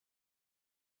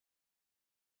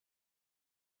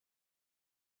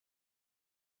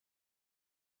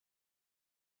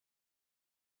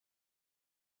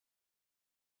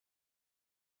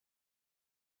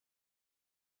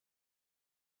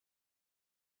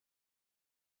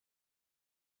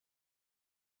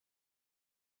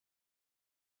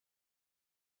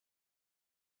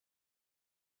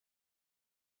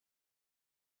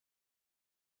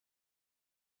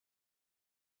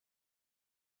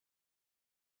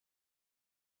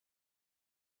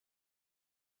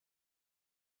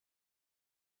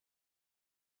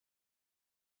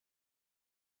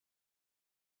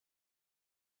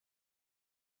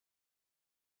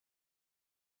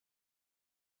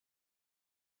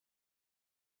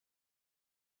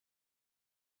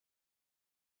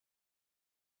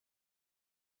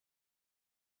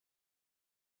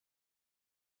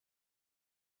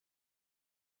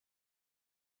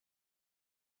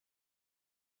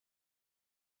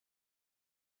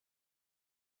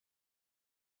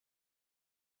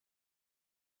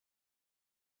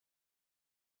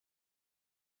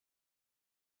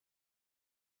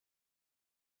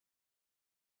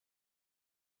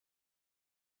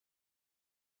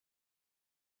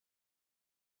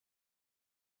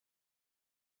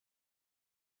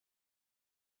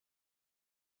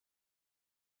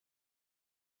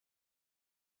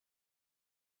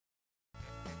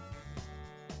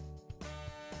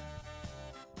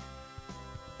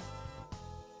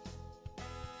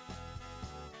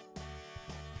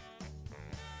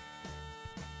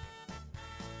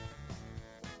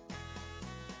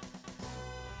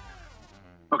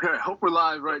Okay, I hope we're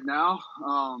live right now.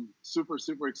 Super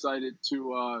excited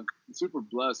to, super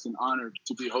blessed and honored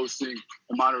to be hosting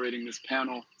and moderating this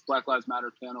panel, Black Lives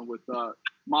Matter panel with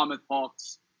Monmouth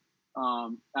Hawks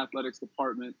athletics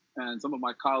department and some of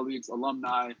my colleagues,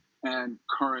 alumni, and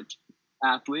current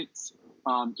athletes.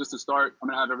 Just to start, I'm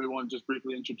gonna have everyone just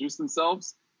briefly introduce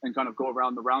themselves and kind of go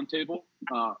around the round table.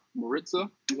 Maritza,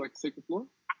 would you like to take the floor?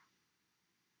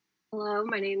 Hello,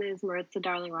 my name is Maritza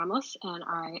Darling Ramos, and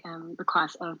I am the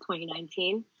class of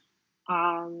 2019.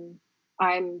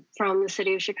 I'm from the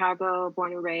city of Chicago,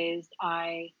 born and raised.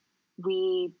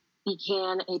 We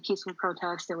began a peaceful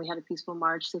protest, and we had a peaceful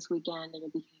march this weekend, and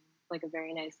it became like a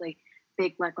very nice,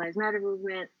 big Black Lives Matter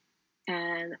movement.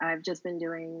 And I've just been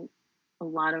doing a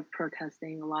lot of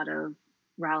protesting, a lot of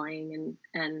rallying,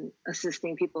 and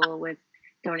assisting people with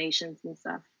donations and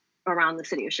stuff around the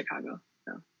city of Chicago.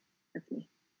 So that's me.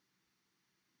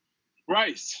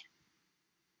 Bryce.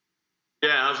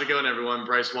 Yeah, how's it going, everyone?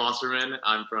 Bryce Wasserman.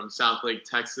 I'm from Southlake,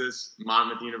 Texas,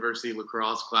 Monmouth University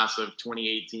lacrosse class of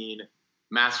 2018,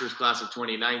 master's class of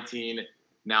 2019.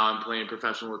 Now I'm playing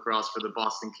professional lacrosse for the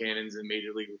Boston Cannons in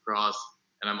Major League Lacrosse,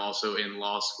 and I'm also in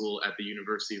law school at the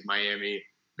University of Miami.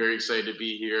 Very excited to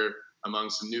be here among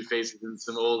some new faces and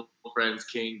some old friends,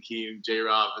 King, Keem,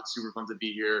 J-Rob. It's super fun to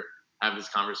be here, have this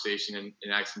conversation, and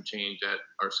enact some change at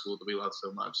our school that we love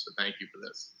so much. So thank you for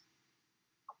this.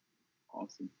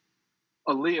 Awesome.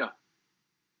 Aaliyah.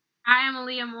 Hi, I'm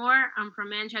Aaliyah Moore. I'm from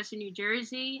Manchester, New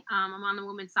Jersey. I'm on the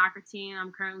women's soccer team.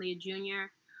 I'm currently a junior.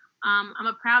 I'm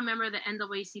a proud member of the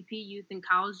NAACP Youth and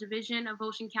College Division of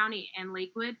Ocean County and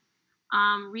Lakewood.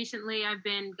 Recently, I've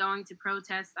been going to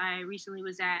protests. I recently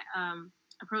was at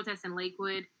a protest in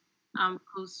Lakewood,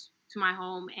 close to my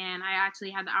home, and I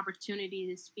actually had the opportunity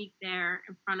to speak there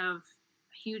in front of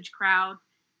a huge crowd,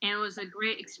 and it was a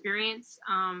great experience.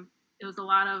 It was a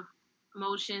lot of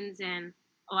emotions and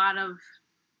a lot of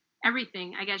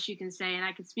everything, I guess you can say, and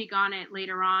I could speak on it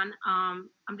later on. I'm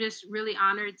just really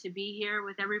honored to be here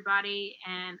with everybody,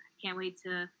 and I can't wait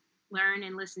to learn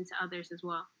and listen to others as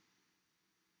well.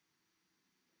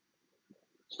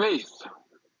 Faith.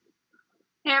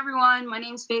 Hey everyone, my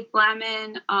name is Faith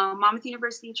Blaman, Monmouth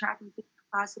University track and field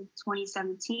class of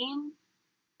 2017.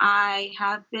 I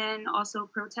have been also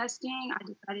protesting. I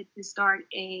decided to start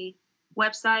a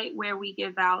website where we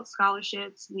give out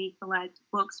scholarships. We collect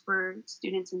books for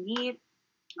students in need.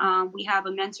 We have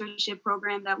a mentorship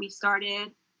program that we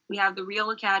started. We have the Real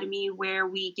Academy where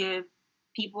we give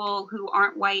people who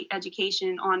aren't white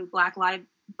education on Black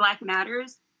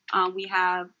Matters. We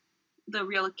have the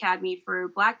Real Academy for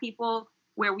Black people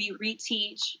where we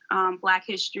reteach Black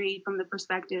history from the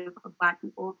perspective of Black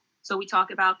people. So we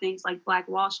talk about things like Black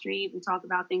Wall Street. We talk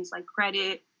about things like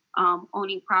credit,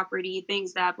 owning property,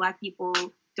 things that Black people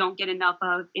don't get enough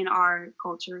of in our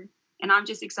culture. And I'm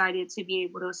just excited to be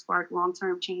able to spark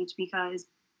long-term change because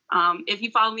if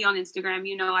you follow me on Instagram,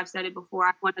 you know I've said it before,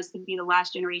 I want us to be the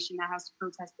last generation that has to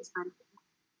protest this kind of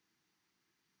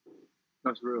thing.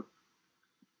 That's real.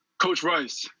 Coach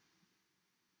Rice.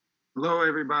 Hello,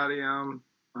 everybody. I'm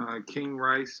King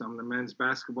Rice. I'm the men's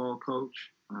basketball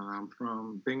coach. I'm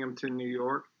from Binghamton, New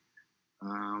York.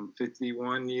 I'm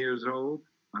 51 years old.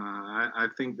 I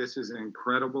think this is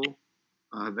incredible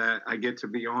that I get to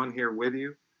be on here with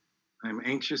you. I'm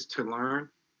anxious to learn.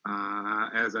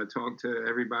 As I talked to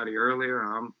everybody earlier,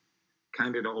 I'm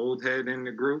kind of the old head in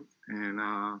the group, and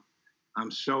I'm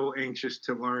so anxious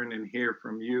to learn and hear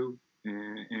from you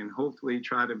and hopefully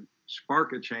try to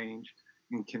spark a change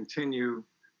and continue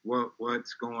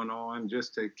what's going on,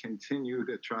 just to continue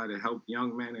to try to help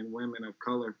young men and women of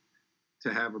color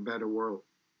to have a better world.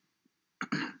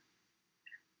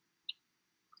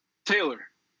 Taylor.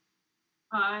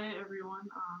 Hi, everyone.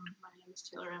 My name is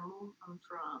Taylor Emmel. I'm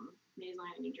from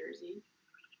Maysline, New Jersey.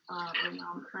 Right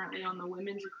now I'm currently on the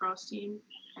women's lacrosse team,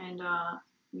 and I'm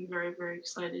very, very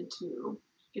excited to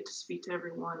get to speak to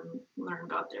everyone and learn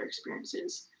about their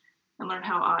experiences and learn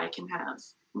how I can have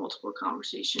multiple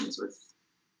conversations with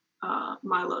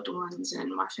my loved ones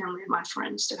and my family and my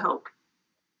friends to help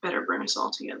better bring us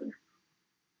all together.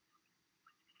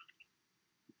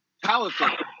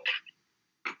 Talitha.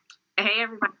 Hey,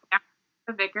 everybody.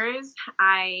 I'm Vickers.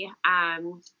 I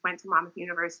went to Monmouth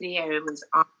University. I was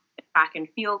on the track and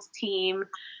field team.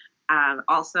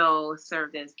 Also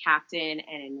served as captain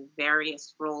and in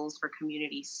various roles for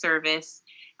community service.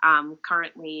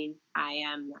 Currently, I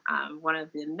am one of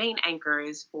the main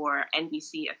anchors for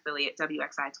NBC affiliate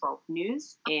WXI 12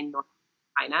 News in North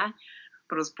Carolina.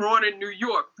 But I was born in New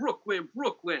York,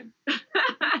 Brooklyn.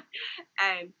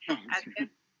 And at the end of the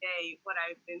day, what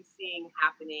I've been seeing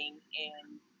happening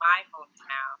in my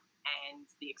hometown and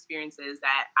the experiences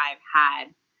that I've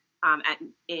had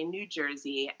in New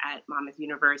Jersey at Monmouth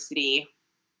University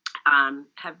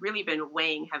have really been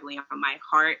weighing heavily on my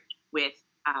heart with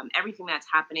everything that's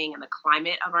happening in the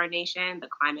climate of our nation, the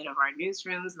climate of our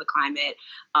newsrooms, the climate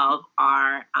of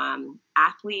our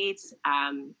athletes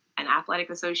and athletic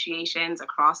associations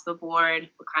across the board,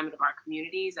 the climate of our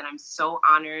communities. And I'm so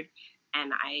honored,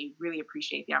 and I really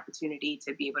appreciate the opportunity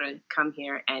to be able to come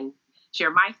here and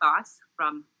share my thoughts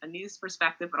from a news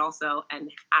perspective, but also an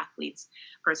athlete's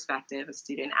perspective,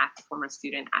 former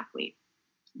student athlete.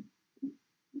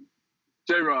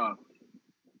 J-Rob.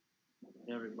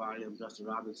 Hey everybody, I'm Justin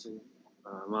Robinson,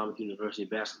 Monmouth University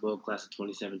basketball class of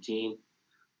 2017.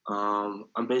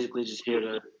 I'm basically just here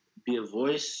to be a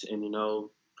voice and,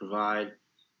 provide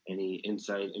any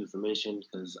insight, information,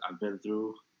 because I've been through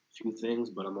a few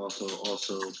things, but I'm also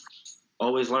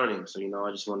always learning. So,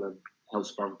 I just want to help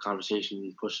spark a conversation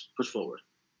and push forward.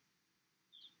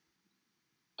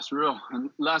 That's real. And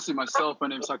lastly, myself, my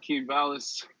name is Hakeem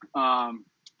Vallis.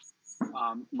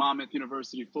 Monmouth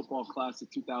University football class of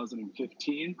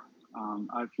 2015.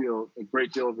 I feel a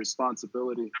great deal of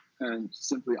responsibility and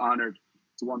simply honored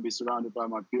to be surrounded by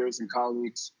my peers and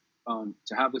colleagues,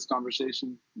 to have this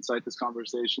conversation, incite this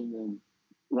conversation,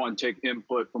 and take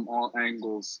input from all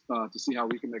angles to see how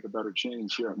we can make a better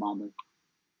change here at Monmouth.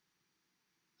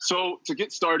 So to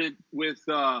get started with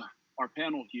our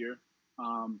panel here,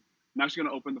 I'm actually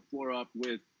going to open the floor up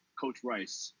with Coach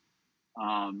Rice.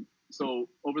 So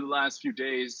over the last few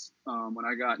days, when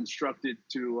I got instructed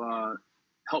to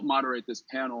help moderate this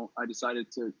panel, I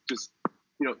decided to just,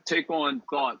 take on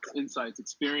thoughts, insights,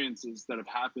 experiences that have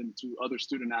happened to other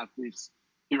student athletes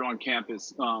here on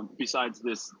campus, besides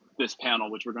this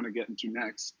panel, which we're going to get into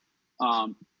next.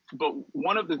 But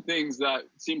one of the things that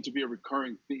seemed to be a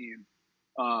recurring theme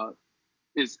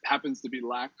happens to be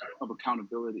lack of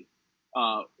accountability,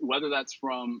 whether that's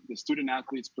from the student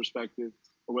athlete's perspective,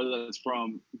 or whether that's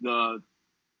from the,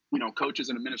 coaches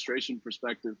and administration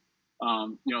perspective,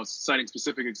 citing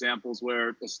specific examples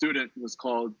where a student was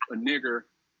called a nigger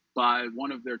by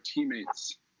one of their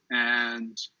teammates,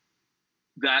 and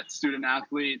that student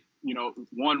athlete,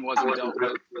 one wasn't dealt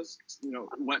with,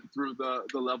 went through the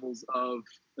levels of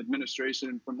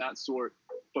administration from that sort.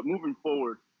 But moving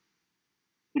forward,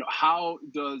 how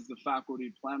does the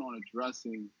faculty plan on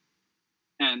addressing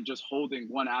and just holding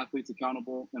one athlete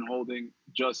accountable and holding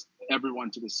just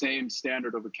everyone to the same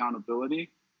standard of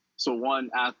accountability, so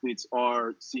athletes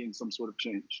are seeing some sort of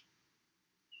change?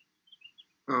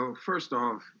 Well, first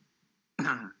off,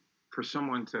 for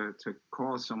someone to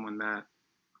call someone that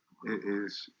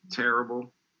is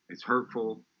terrible, it's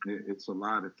hurtful, it's a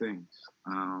lot of things.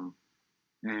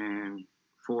 And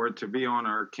for it to be on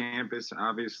our campus,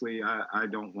 obviously, I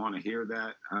don't want to hear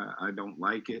that. I don't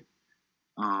like it.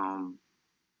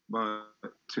 But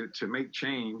to make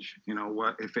change,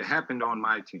 if it happened on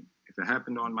my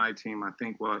team, I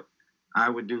think what I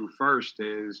would do first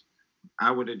is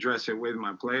I would address it with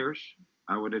my players.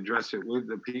 I would address it with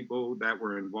the people that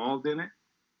were involved in it,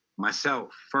 myself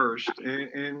first,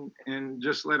 and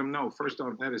just let them know, first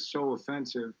off, that is so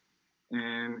offensive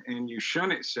and you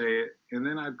shouldn't say it. And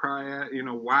then I'd probably ask,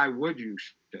 why would you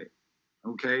say it?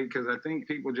 Okay, because I think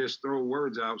people just throw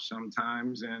words out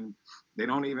sometimes and they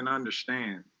don't even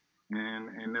understand.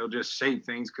 And they'll just say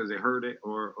things because they heard it,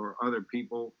 or other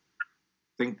people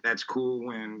think that's cool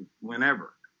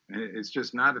whenever. It's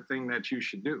just not a thing that you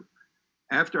should do.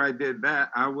 After I did that,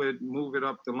 I would move it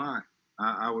up the line.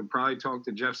 I would probably talk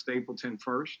to Jeff Stapleton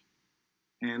first,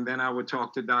 and then I would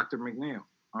talk to Dr. McNeil,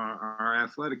 our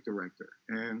athletic director.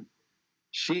 And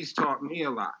she's taught me a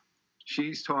lot.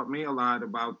 She's taught me a lot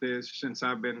about this since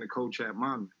I've been the coach at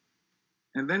Monmouth.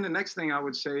 And then the next thing I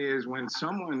would say is when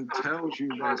someone tells you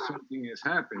that something has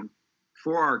happened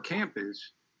for our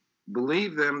campus,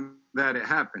 believe them that it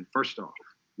happened, first off.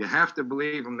 You have to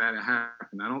believe them that it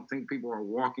happened. I don't think people are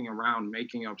walking around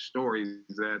making up stories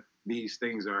that these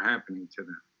things are happening to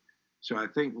them. So I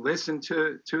think listen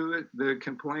to the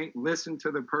complaint, listen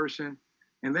to the person,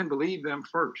 and then believe them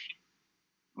first.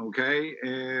 Okay?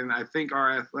 And I think our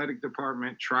athletic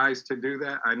department tries to do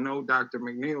that. I know Dr.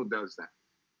 McNeil does that.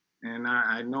 And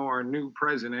I know our new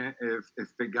president, if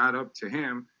it got up to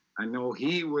him, I know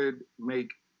he would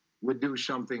do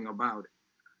something about it.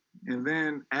 And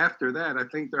then after that, I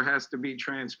think there has to be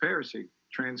transparency.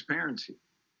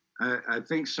 I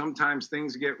think sometimes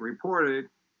things get reported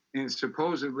and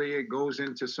supposedly it goes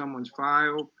into someone's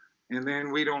file and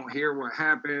then we don't hear what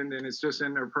happened and it's just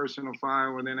in their personal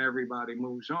file and then everybody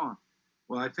moves on.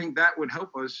 Well, I think that would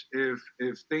help us if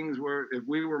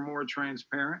we were more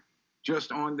transparent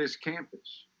just on this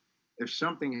campus. if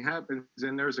something happens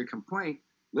and there's a complaint,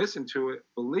 listen to it,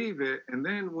 believe it, and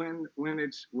then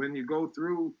when you go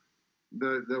through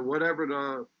the whatever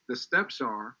the steps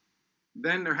are,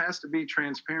 then there has to be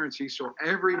transparency so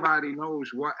everybody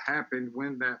knows what happened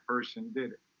when that person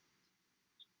did it.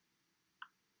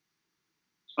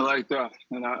 I like that,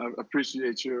 and I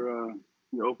appreciate your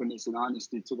openness and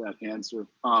honesty to that answer.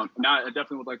 Now, I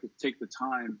definitely would like to take the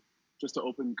time just to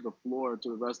open the floor to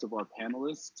the rest of our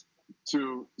panelists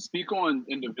to speak on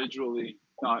individually,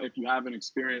 if you have an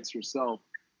experience yourself,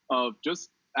 of just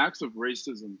acts of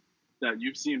racism that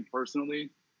you've seen personally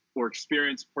or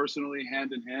experienced personally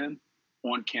hand in hand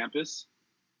on campus.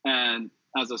 And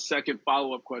as a second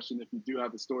follow-up question, if you do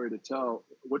have a story to tell,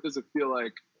 what does it feel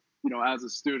like, as a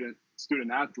student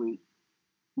athlete,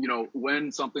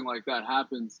 when something like that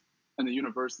happens and the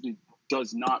university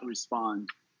does not respond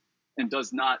and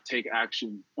does not take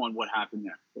action on what happened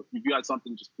there? If you got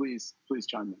something, just please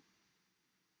chime in.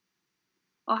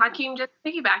 Well, Hakeem, just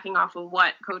piggybacking off of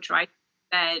what Coach Wright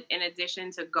said, in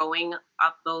addition to going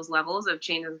up those levels of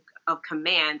chain of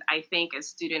command, I think as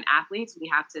student athletes, we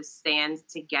have to stand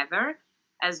together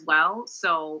as well.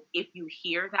 So if you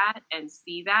hear that and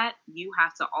see that, you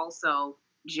have to also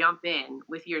jump in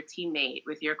with your teammate,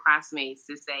 with your classmates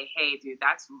to say, hey, dude,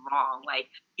 that's wrong. Like,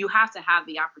 you have to have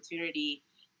the opportunity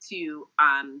to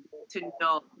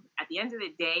know at the end of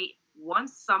the day,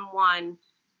 once someone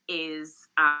is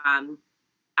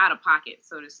out of pocket,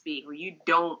 so to speak, where you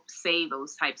don't say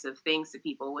those types of things to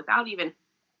people without even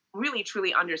really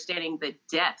truly understanding the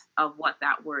depth of what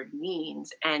that word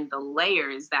means and the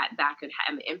layers that could have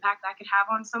and the impact that could have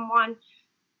on someone,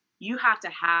 you have to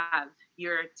have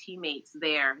your teammates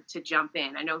there to jump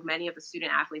in. I know many of the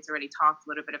student athletes already talked a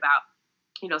little bit about,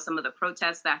 some of the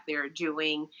protests that they're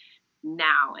doing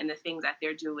now and the things that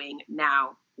they're doing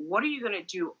now. What are you going to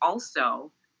do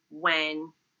also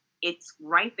when it's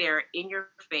right there in your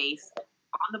face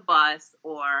on the bus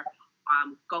or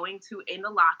going to in the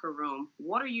locker room?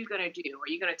 What are you going to do?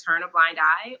 Are you going to turn a blind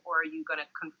eye or are you going to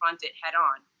confront it head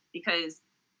on? Because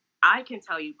I can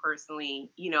tell you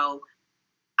personally,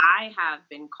 I have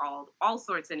been called all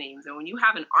sorts of names. And when you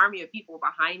have an army of people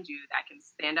behind you that can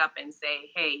stand up and say,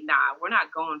 hey, nah, we're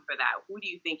not going for that. Who do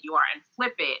you think you are? And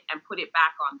flip it and put it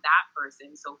back on that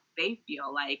person so they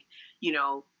feel like,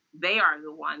 they are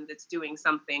the one that's doing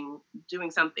something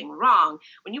wrong.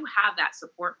 When you have that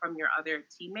support from your other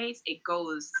teammates, it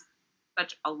goes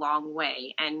such a long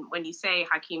way. And when you say,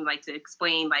 Hakeem, like to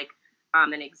explain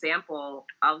an example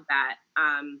of that,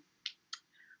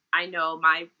 I know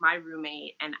my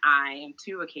roommate and I on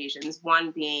two occasions,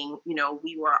 one being,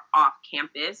 we were off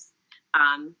campus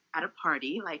at a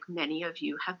party, like many of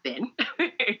you have been,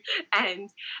 and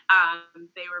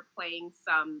they were playing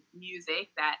some music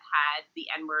that had the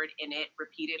N-word in it,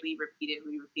 repeatedly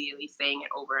saying it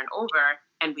over and over,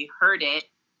 and we heard it,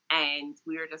 and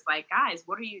we were just like, guys,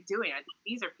 what are you doing?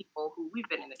 These are people who we've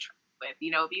been in the truck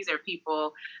with, these are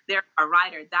people, they're a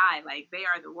ride or die, like they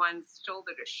are the ones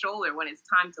shoulder to shoulder when it's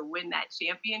time to win that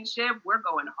championship. We're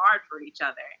going hard for each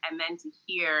other. And then to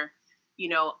hear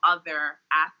other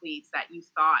athletes that you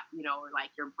thought,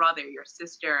 like your brother, your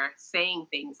sister saying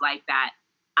things like that,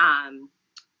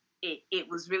 it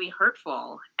was really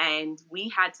hurtful. And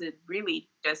we had to really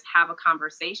just have a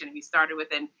conversation. We started with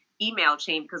an email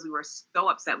chain because we were so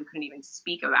upset we couldn't even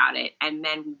speak about it. And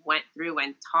then we went through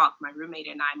and talked, my roommate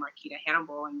and I, Marquita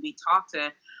Hannibal, and we talked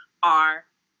to our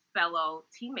fellow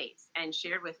teammates and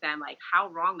shared with them like how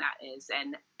wrong that is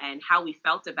and how we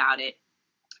felt about it.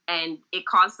 And it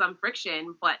caused some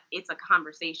friction, but it's a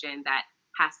conversation that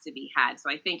has to be had. So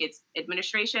I think it's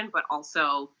administration, but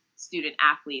also student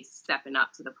athletes stepping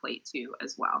up to the plate too,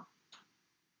 as well.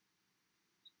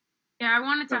 Yeah, I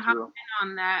wanted to hop in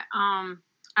on that.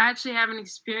 I actually have an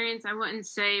experience. I wouldn't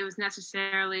say it was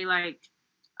necessarily like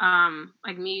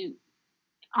me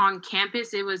on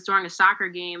campus. It was during a soccer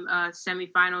game, a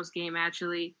semifinals game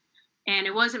actually. And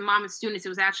it wasn't Monmouth students. It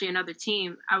was actually another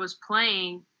team. I was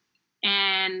playing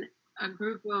and a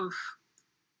group of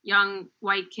young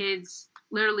white kids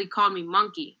literally called me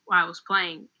monkey while I was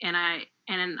playing. And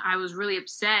I was really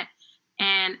upset.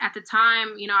 And at the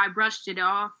time, I brushed it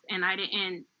off and I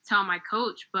didn't tell my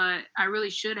coach, but I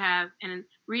really should have. And the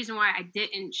reason why I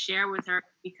didn't share with her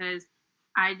because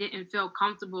I didn't feel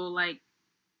comfortable like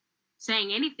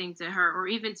saying anything to her or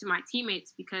even to my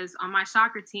teammates, because on my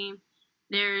soccer team,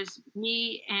 there's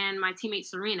me and my teammate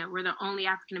Serena. We're the only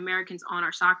African Americans on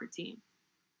our soccer team.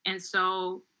 And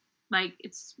so like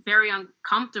it's very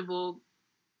uncomfortable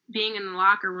being in the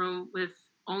locker room with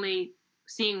only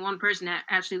seeing one person that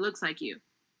actually looks like you.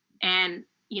 And,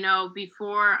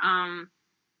 before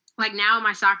like now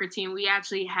my soccer team, we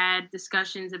actually had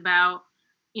discussions about,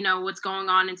 you know, what's going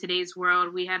on in today's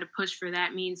world. We had to push for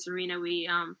that. Me and Serena, we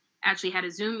actually had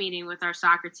a Zoom meeting with our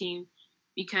soccer team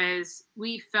because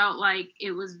we felt like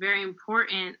it was very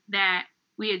important that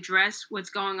we address what's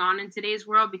going on in today's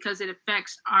world because it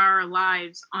affects our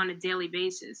lives on a daily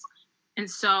basis. And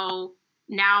so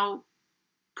now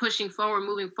pushing forward,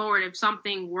 moving forward, if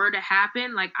something were to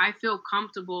happen, like I feel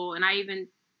comfortable, and I even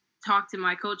talked to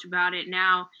my coach about it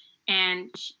now. And,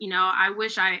 you know, I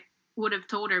wish I would have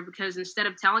told her, because instead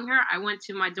of telling her, I went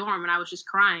to my dorm and I was just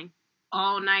crying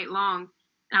all night long.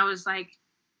 And I was like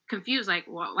confused, like,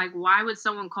 what, like, why would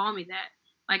someone call me that?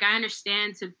 Like, I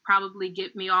understand to probably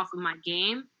get me off of my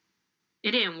game.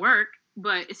 It didn't work,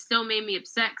 but it still made me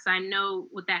upset because I know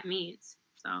what that means.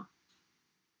 So,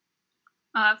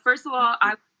 first of all,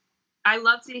 I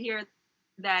love to hear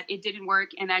that it didn't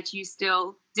work and that you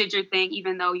still did your thing,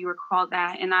 even though you were called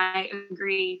that. And I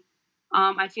agree.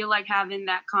 I feel like having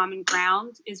that common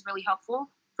ground is really helpful.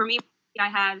 For me, I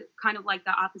had kind of like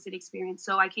the opposite experience.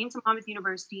 So I came to Monmouth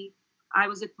University. I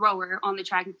was a thrower on the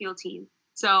track and field team.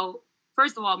 So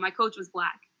first of all, my coach was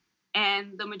Black,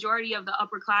 and the majority of the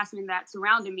upperclassmen that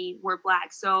surrounded me were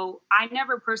Black. So I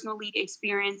never personally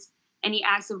experienced any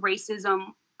acts of racism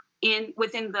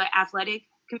within the athletic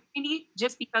community,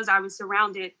 just because I was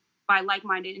surrounded by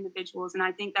like-minded individuals. And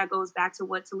I think that goes back to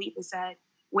what Talitha said,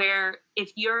 where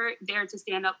if you're there to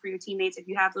stand up for your teammates, if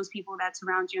you have those people that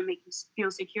surround you and make you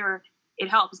feel secure, it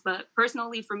helps. But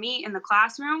personally, for me in the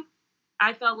classroom,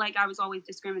 I felt like I was always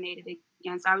discriminated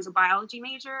against. I was a biology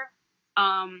major.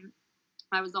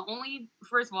 I was the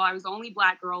only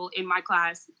Black girl in my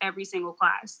class, every single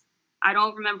class. I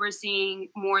don't remember seeing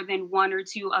more than one or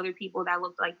two other people that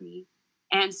looked like me.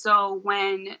 And so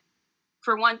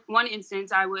for one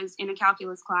instance, I was in a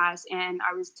calculus class and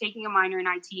I was taking a minor in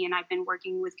IT, and I've been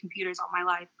working with computers all my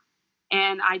life.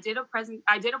 And I did a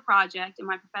project, and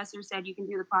my professor said, you can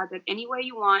do the project any way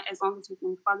you want, as long as you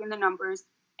can plug in the numbers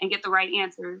and get the right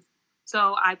answers.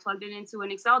 So I plugged it into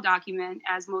an Excel document.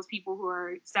 As most people who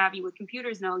are savvy with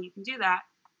computers know, you can do that.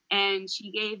 And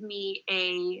she gave me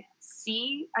a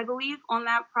C, I believe, on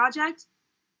that project.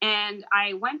 And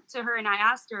I went to her and I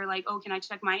asked her, like, oh, can I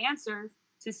check my answers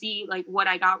to see like what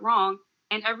I got wrong?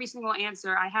 And every single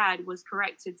answer I had was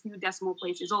correct to 2 decimal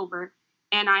places over.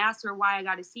 And I asked her why I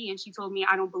got a C, and she told me,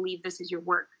 I don't believe this is your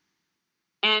work.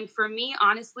 And for me,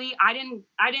 honestly, I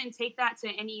didn't take that to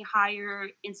any higher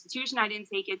institution. I didn't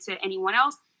take it to anyone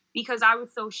else because I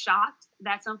was so shocked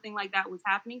that something like that was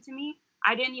happening to me.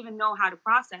 I didn't even know how to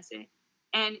process it.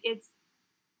 And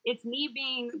it's me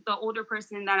being the older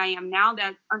person that I am now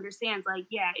that understands, like,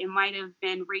 yeah, it might have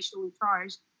been racially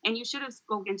charged, and you should have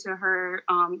spoken to her,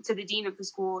 to the dean of the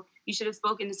school. You should have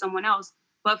spoken to someone else.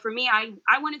 But for me, I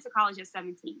went into college at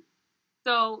 17.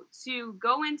 So to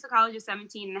go into college at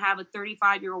 17 and have a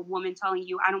 35-year-old woman telling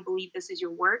you, I don't believe this is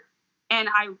your work. And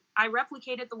I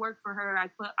replicated the work for her.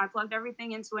 I plugged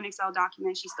everything into an Excel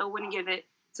document. She still wouldn't give it.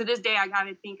 To this day, I got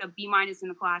to think of B- in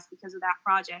the class because of that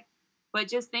project. But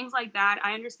just things like that,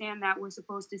 I understand that we're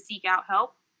supposed to seek out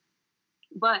help.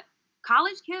 But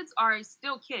college kids are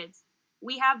still kids.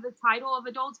 We have the title of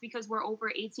adults because we're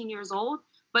over 18 years old,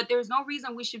 but there's no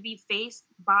reason we should be faced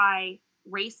by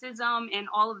racism and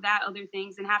all of that other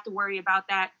things and have to worry about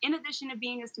that. In addition to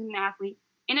being a student athlete,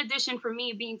 in addition for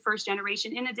me being first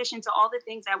generation, in addition to all the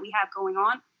things that we have going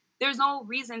on, there's no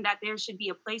reason that there should be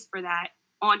a place for that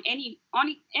on any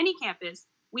campus.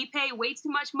 We pay way too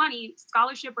much money,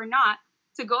 scholarship or not,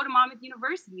 to go to Monmouth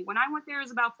University. When I went there, it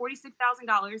was about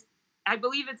 $46,000. I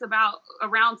believe it's about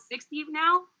around $60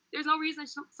 now. There's no reason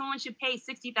someone should pay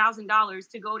 $60,000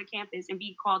 to go to campus and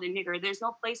be called a nigger. There's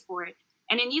no place for it.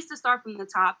 And it needs to start from the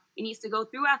top. It needs to go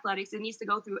through athletics. It needs to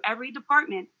go through every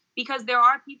department, because there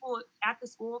are people at the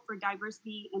school for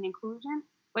diversity and inclusion.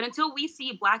 But until we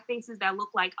see Black faces that look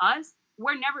like us,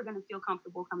 we're never going to feel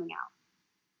comfortable coming out.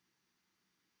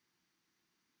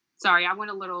 Sorry, I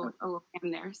went a little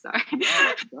in there. Sorry.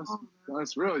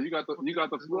 That's real. You got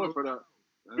the floor for that.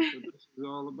 That's what this is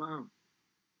all about.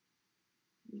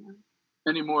 Yeah.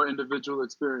 Any more individual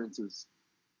experiences?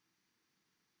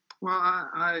 Well,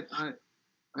 I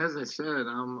as I said,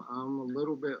 I'm a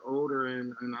little bit older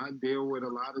and I deal with a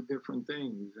lot of different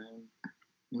things. And,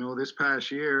 you know, this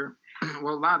past year,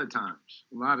 well, a lot of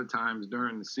times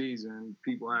during the season,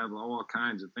 people have all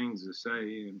kinds of things to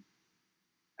say. And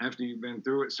after you've been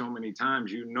through it so many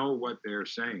times, you know what they're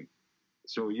saying.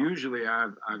 So usually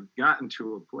I've gotten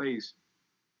to a place,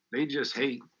 they just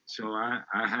hate. So I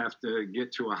have to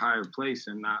get to a higher place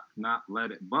and not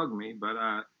let it bug me.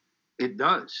 But it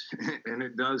does. And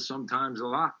it does sometimes a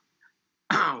lot.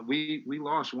 we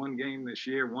lost one game this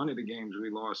year. One of the games we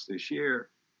lost this year.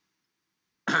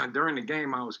 During the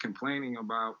game, I was complaining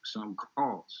about some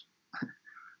calls.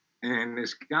 And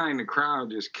this guy in the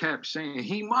crowd just kept saying,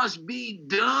 he must be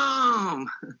dumb.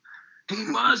 He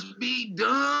must be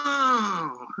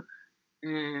dumb.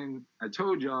 And I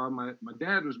told y'all, my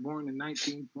dad was born in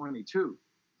 1922.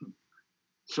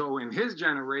 So in his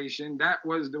generation, that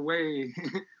was the way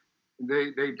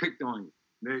they picked on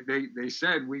you. They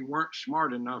said we weren't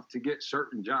smart enough to get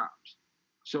certain jobs.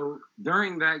 So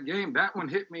during that game, that one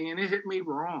hit me, and it hit me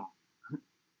wrong.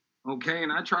 Okay,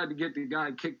 and I tried to get the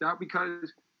guy kicked out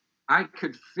because I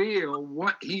could feel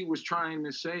what he was trying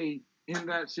to say in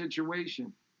that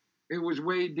situation. It was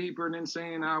way deeper than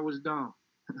saying I was dumb.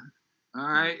 All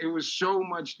right, it was so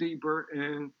much deeper,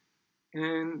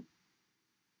 and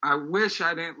I wish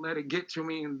I didn't let it get to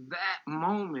me in that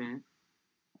moment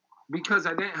because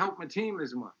I didn't help my team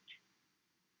as much.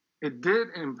 It did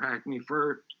impact me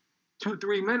for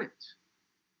 2-3 minutes.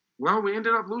 Well, we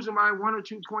ended up losing by 1 or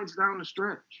 2 points down the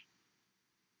stretch.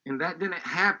 And that didn't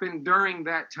happen during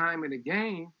that time of the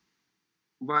game.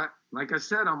 But like I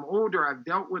said, I'm older. I've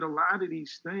dealt with a lot of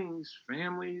these things,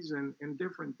 families and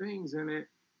different things. And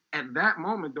at that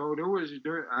moment, though,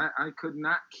 I could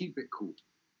not keep it cool.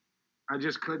 I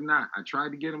just could not. I tried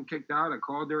to get him kicked out. I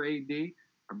called their AD.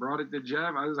 I brought it to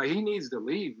Jeff. I was like, he needs to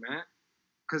leave, man.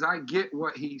 Because I get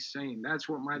what he's saying. That's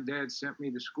what my dad sent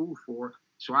me to school for.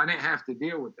 So I didn't have to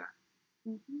deal with that.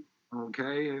 Mm-hmm.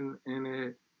 Okay?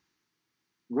 And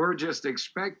we're just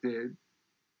expected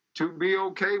to be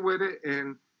okay with it.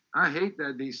 And I hate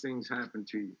that these things happen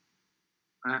to you.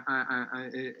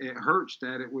 It hurts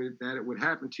that it would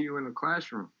happen to you in the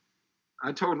classroom.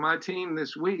 I told my team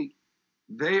this week,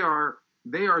 they are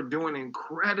doing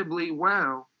incredibly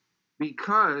well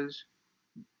because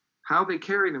how they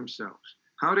carry themselves,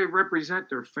 how they represent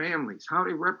their families, how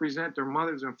they represent their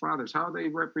mothers and fathers, how they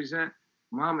represent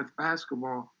Monmouth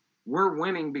basketball. We're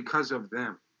winning because of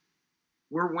them.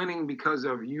 We're winning because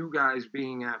of you guys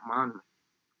being at Monmouth.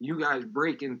 You guys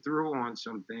breaking through on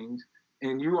some things,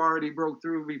 and you already broke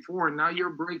through before, and now you're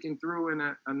breaking through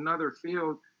in another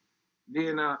field,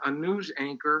 being a news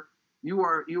anchor. You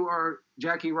are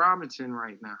Jackie Robinson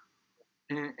right now.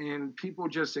 And people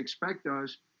just expect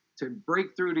us to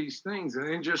break through these things and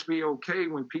then just be okay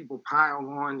when people pile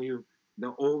on you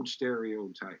the old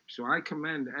stereotype. So I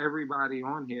commend everybody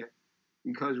on here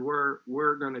because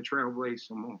we're going to trailblaze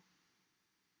some more.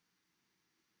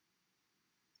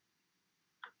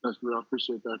 That's real. I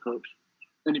appreciate that, Coach.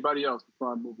 Anybody else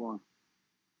before I move on?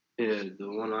 Yeah,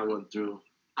 the one I went through,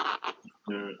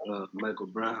 Michael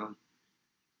Brown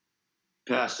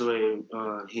passed away.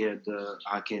 He had the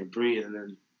I Can't Breathe, and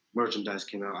then merchandise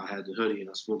came out. I had the hoodie,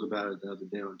 and I spoke about it the other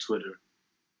day on Twitter.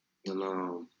 And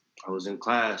I was in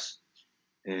class,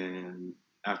 and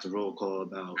after roll call,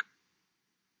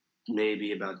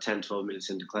 maybe about 10, 12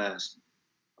 minutes into class,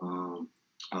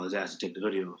 I was asked to take the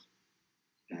hoodie off.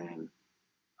 And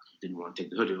I didn't want to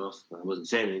take the hoodie off. I wasn't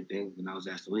saying anything, and I was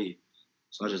asked to leave.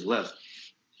 So I just left.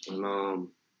 And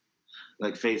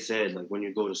like Faith said, like when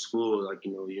you go to school, like,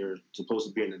 you know, you're supposed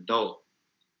to be an adult.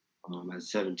 At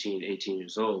 17, 18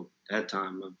 years old, at that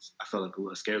time, I felt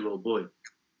like a scared little boy.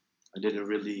 I didn't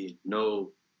really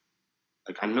know,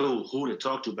 like I know who to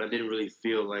talk to, but I didn't really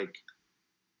feel like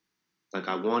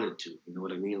I wanted to, you know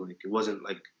what I mean? Like it wasn't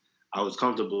like I was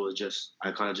comfortable. It's just,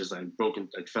 I kind of just like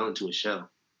fell into a shell.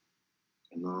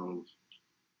 And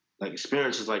like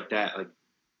experiences like that, like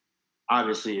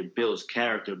obviously it builds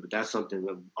character, but that's something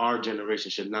that our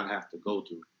generation should not have to go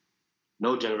through.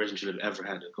 No generation should have ever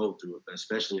had to go through it, but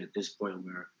especially at this point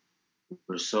where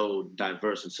we're so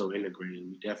diverse and so integrated,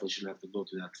 we definitely shouldn't have to go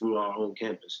through that through our own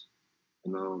campus.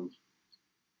 And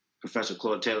Professor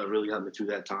Claude Taylor really helped me through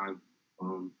that time.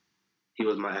 He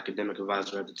was my academic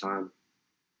advisor at the time.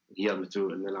 He helped me through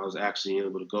it, and then I was actually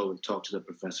able to go and talk to the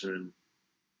professor and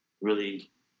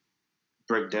really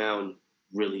break down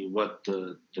really what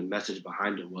the message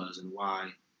behind it was and why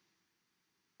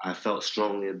I felt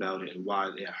strongly about it and why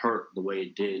it hurt the way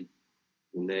it did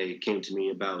when they came to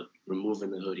me about removing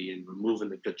the hoodie and removing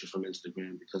the picture from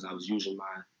Instagram, because I was using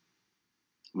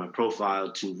my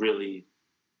profile to really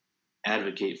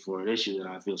advocate for an issue that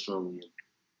I feel strongly in.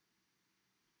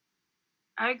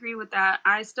 I agree with that.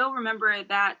 I still remember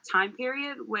that time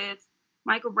period with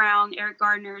Michael Brown, Eric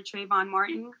Gardner, Trayvon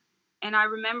Martin. And I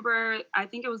remember, I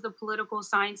think it was the Political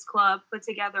Science Club put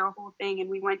together a whole thing, and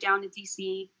we went down to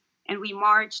DC and we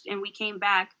marched and we came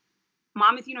back.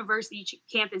 Monmouth University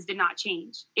campus did not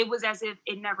change. It was as if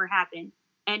it never happened.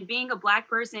 And being a Black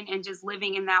person and just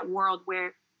living in that world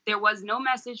where There was no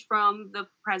message from the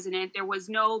president. There was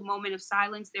no moment of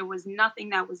silence. There was nothing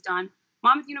that was done.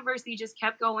 Monmouth University just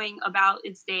kept going about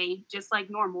its day just like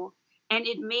normal. And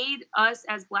it made us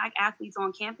as Black athletes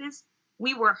on campus,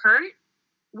 we were hurt.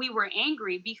 We were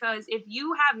angry because if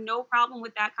you have no problem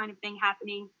with that kind of thing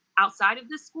happening outside of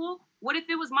this school, what if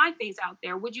it was my face out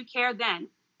there? Would you care then?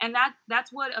 And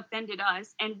that's what offended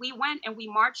us. And we went and we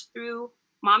marched through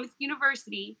Monmouth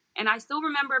University. And I still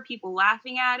remember people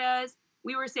laughing at us.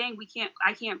 We were saying,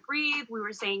 I can't breathe. We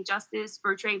were saying justice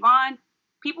for Trayvon.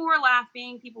 People were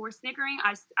laughing. People were snickering.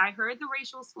 I heard the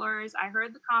racial slurs. I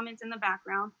heard the comments in the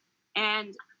background.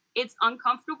 And it's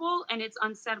uncomfortable and it's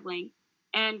unsettling.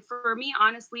 And for me,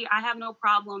 honestly, I have no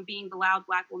problem being the loud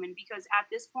Black woman because at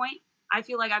this point, I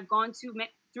feel like I've gone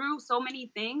through so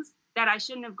many things that I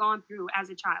shouldn't have gone through as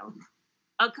a child.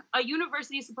 A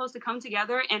university is supposed to come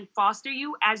together and foster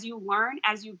you as you learn,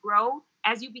 as you grow,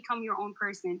 as you become your own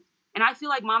person. And I feel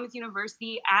like Monmouth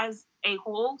University as a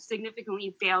whole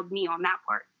significantly failed me on that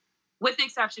part, with the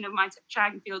exception of my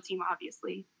track and field team,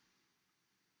 obviously.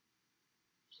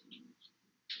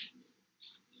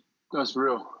 That's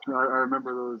real. I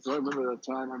remember those. I remember that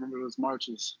time. I remember those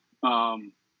marches.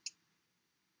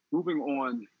 Moving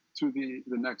on to the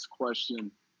next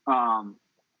question.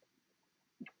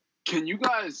 Can you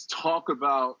guys talk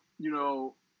about,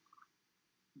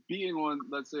 being on,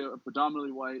 let's say, a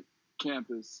predominantly white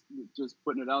campus, just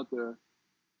putting it out there,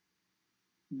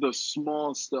 the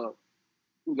small stuff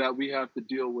that we have to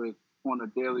deal with on a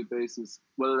daily basis,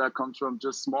 whether that comes from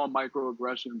just small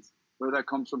microaggressions, whether that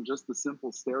comes from just the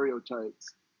simple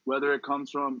stereotypes, whether it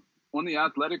comes from on the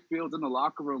athletic field in the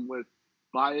locker room with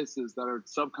biases that are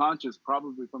subconscious,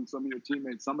 probably from some of your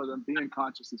teammates, some of them being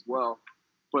conscious as well.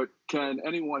 But can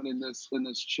anyone in this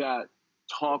chat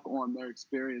talk on their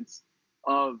experience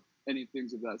of any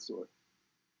things of that sort?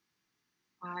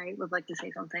 I would like to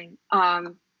say something.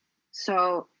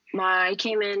 So I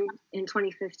came in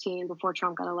 2015 before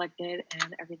Trump got elected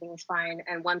and everything was fine.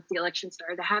 And once the election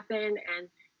started to happen and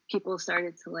people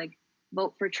started to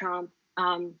vote for Trump,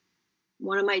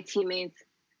 one of my teammates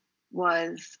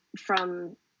was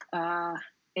from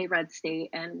a red state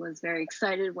and was very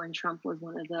excited when Trump was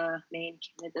one of the main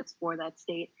candidates for that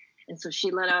state. And so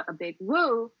she let out a big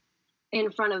woo in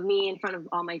front of me, in front of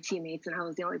all my teammates, and I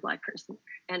was the only Black person.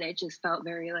 And it just felt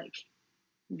very,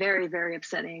 very, very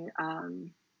upsetting.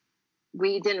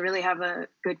 We didn't really have a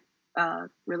good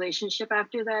relationship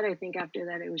after that. I think after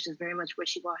that, it was just very much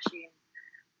wishy-washy.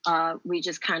 We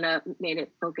just kind of made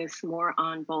it focus more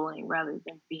on bowling rather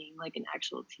than being an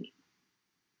actual team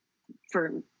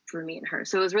for me and her.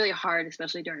 So it was really hard,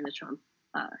 especially during the Trump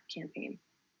campaign,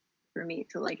 for me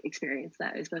to experience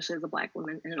that, especially as a Black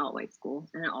woman in an all-white school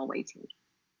and an all-white team.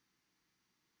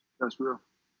 That's real.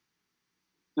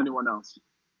 Anyone else?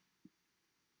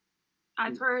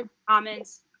 I've heard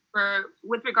comments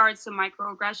with regards to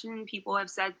microaggression. People have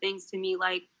said things to me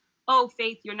like, "Oh,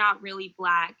 Faith, you're not really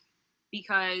Black."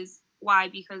 Because why?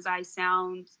 Because I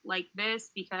sound like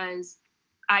this, because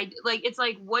it's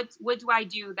what do I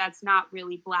do that's not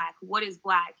really Black? What is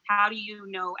Black? How do you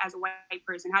know as a white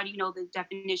person, how do you know the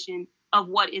definition of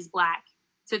what is Black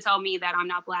to tell me that I'm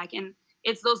not Black? And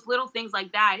it's those little things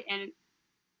like that. And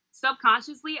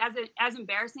subconsciously, as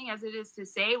embarrassing as it is to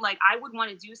say, I would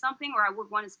want to do something or I would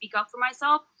want to speak up for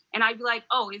myself. And I'd be like,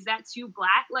 oh, is that too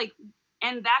Black?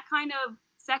 And that kind of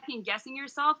second guessing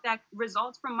yourself that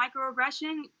results from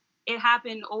microaggression, it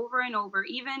happened over and over,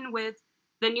 even with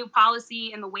the new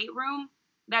policy in the weight room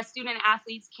that student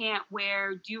athletes can't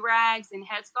wear do-rags and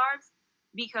headscarves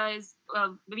because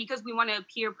we want to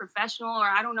appear professional, or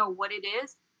I don't know what it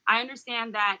is. I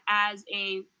understand that as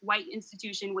a white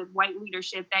institution with white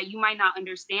leadership that you might not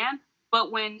understand,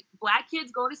 but when Black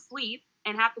kids go to sleep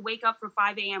and have to wake up for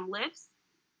 5 a.m. lifts,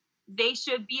 they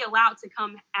should be allowed to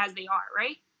come as they are,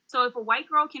 right? So if a white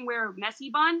girl can wear a messy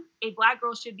bun, a Black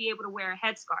girl should be able to wear a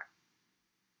headscarf.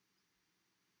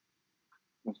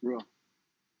 That's real.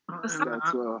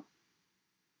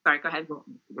 Sorry, go ahead. Go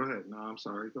ahead. No, I'm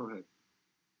sorry. Go ahead.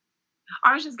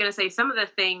 I was just going to say some of the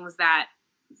things that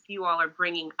you all are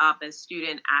bringing up as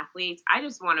student athletes. I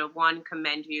just want to,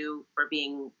 commend you for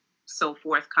being so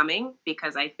forthcoming,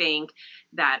 because I think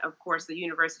that, of course, the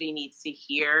university needs to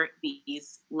hear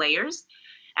these layers.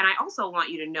 And I also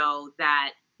want you to know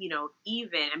that,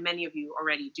 even, and many of you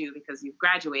already do because you've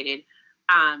graduated,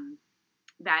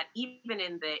 that even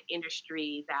in the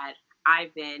industry that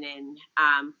I've been in,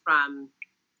 from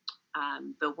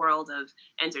the world of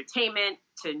entertainment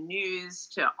to news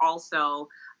to also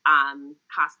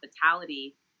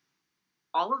hospitality,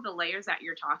 all of the layers that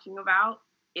you're talking about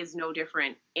is no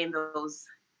different in those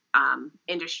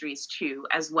industries too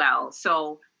as well.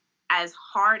 So as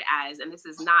hard as, and this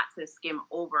is not to skim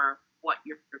over what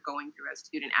you're going through as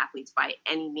student athletes by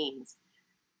any means,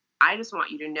 I just want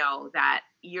you to know that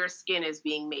your skin is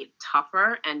being made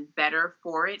tougher and better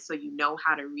for it, so you know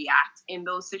how to react in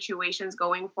those situations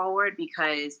going forward.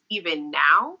 Because even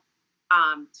now,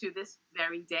 to this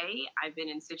very day, I've been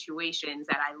in situations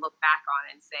that I look back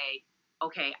on and say,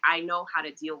 okay, I know how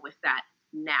to deal with that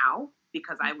now,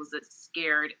 because I was a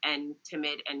scared and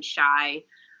timid and shy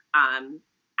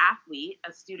athlete,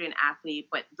 a student athlete.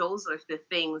 But those are the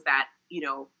things that,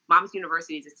 Monmouth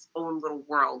University is its own little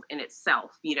world in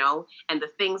itself, and the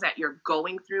things that you're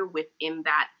going through within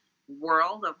that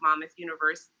world of Monmouth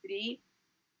University,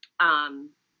 the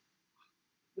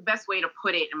best way to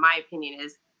put it, in my opinion,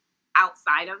 is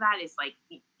outside of that is like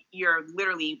you're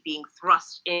literally being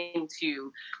thrust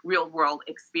into real world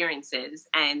experiences.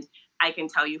 And I can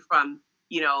tell you from,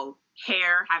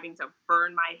 hair, having to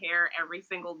burn my hair every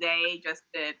single day just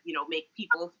to, make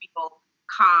people feel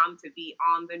calm, to be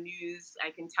on the news.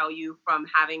 I can tell you from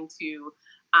having to,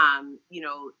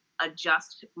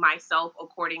 adjust myself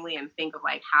accordingly and think of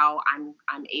like how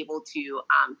I'm able to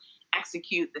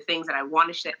execute the things that I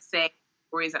want to say,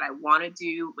 stories that I want to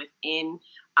do within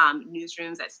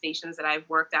newsrooms at stations that I've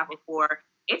worked at before.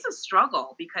 It's a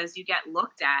struggle because you get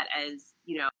looked at as,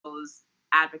 those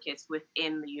advocates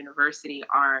within the university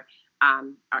are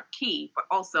key, but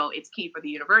also it's key for the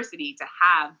university to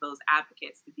have those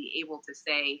advocates to be able to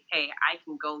say, hey, I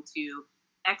can go to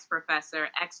X professor,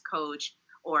 X coach,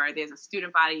 or there's a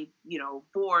student body,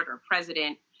 board or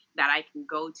president that I can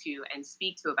go to and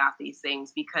speak to about these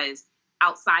things, because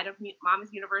outside of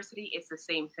Monmouth University, it's the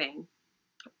same thing.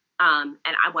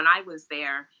 When I was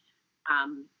there,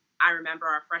 I remember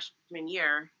our freshman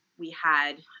year, we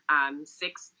had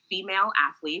 6 female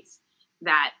athletes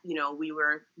that, we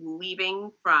were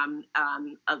leaving from,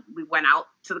 we went out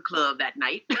to the club that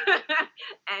night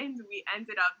and we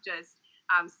ended up just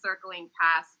circling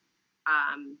past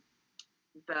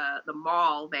the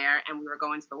mall there, and we were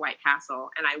going to the White Castle,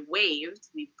 and I waved,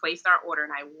 we placed our order,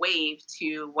 and I waved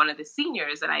to one of the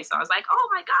seniors that I saw. I was like, oh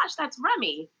my gosh, that's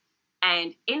Remy.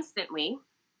 And instantly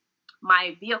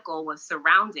my vehicle was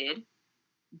surrounded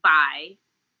by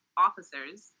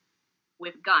officers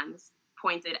with guns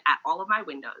pointed at all of my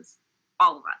windows,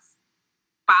 all of us,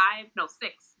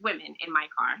 6 women in my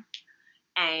car.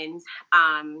 And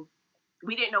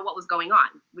we didn't know what was going on.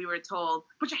 We were told,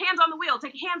 put your hands on the wheel,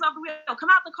 take your hands off the wheel, come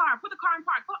out the car, put the car in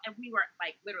park. And we were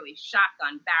like literally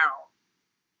shotgun barrel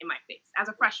in my face as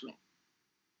a freshman.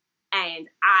 And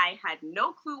I had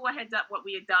no clue what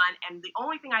we had done. And the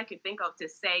only thing I could think of to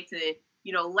say to,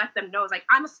 let them know is like,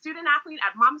 I'm a student athlete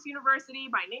at Monmouth University.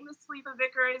 My name is Talitha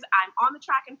Vickers. I'm on the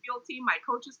track and field team. My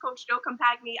coach is Coach Joe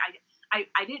Compagni.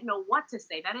 I didn't know what to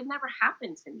say. That had never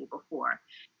happened to me before.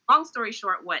 Long story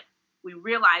short, what we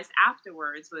realized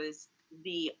afterwards was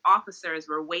the officers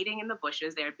were waiting in the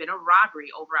bushes. There had been a robbery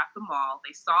over at the mall.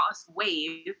 They saw us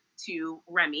wave to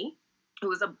Remy, who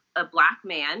was a black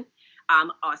man,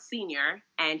 a senior,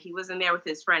 and he was in there with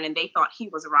his friend, and they thought he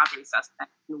was a robbery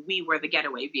suspect. And we were the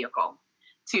getaway vehicle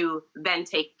to then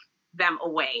take them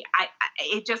away.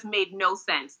 It just made no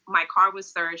sense. My car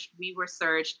was searched. We were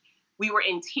searched. We were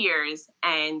in tears.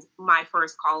 And my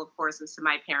first call, of course, was to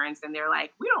my parents. And they're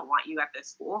like, we don't want you at this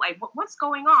school. Like, what's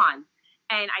going on?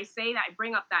 And I say that, I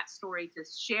bring up that story to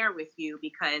share with you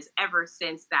because ever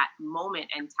since that moment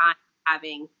and time,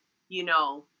 having,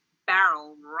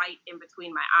 barrel right in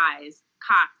between my eyes,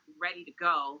 cocked, ready to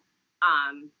go,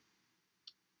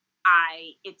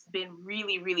 it's been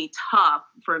really, really tough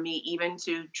for me even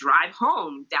to drive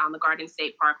home down the Garden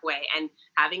State Parkway and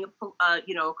having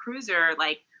a cruiser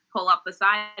like pull up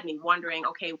beside me, wondering,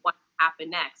 okay, what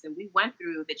happened next? And we went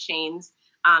through the chains,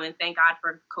 and thank God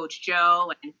for Coach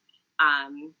Joe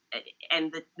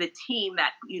and the team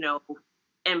that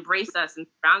embraced us and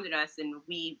surrounded us, and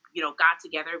we got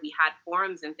together. We had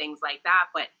forums and things like that,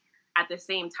 but at the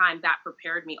same time, that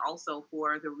prepared me also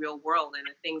for the real world and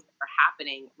the things that are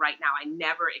happening right now. I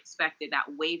never expected that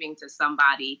waving to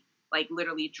somebody, like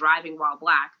literally driving while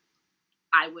black,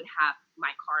 I would have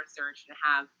my car searched and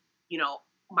have,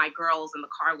 my girls in the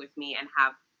car with me and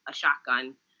have a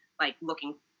shotgun, like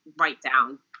looking right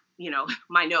down,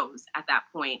 my nose at that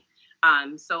point.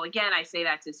 So again, I say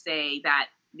that to say that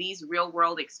these real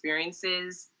world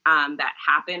experiences that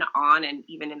happen on and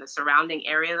even in the surrounding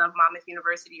area of Monmouth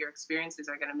University, your experiences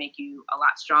are going to make you a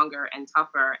lot stronger and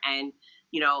tougher. And,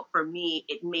 for me,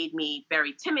 it made me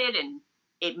very timid and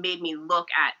it made me look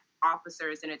at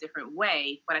officers in a different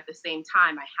way. But at the same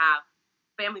time, I have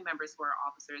family members who are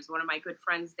officers. One of my good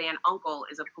friends, Dan Uncle,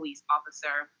 is a police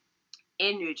officer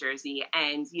in New Jersey.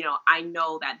 And, I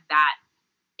know that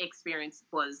experience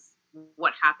was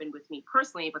what happened with me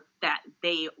personally, but that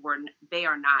they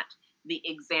are not the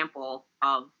example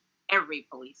of every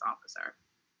police officer.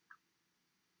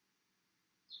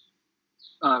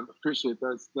 Appreciate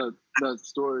that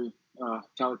story,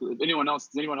 Talitha. Does anyone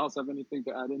else have anything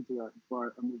to add into that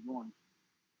before I move on?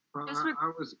 Well,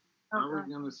 I was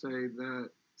going to say that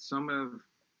some of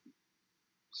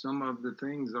the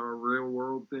things are real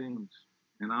world things,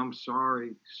 and I'm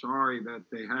sorry that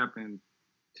they happened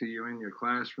to you in your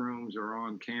classrooms or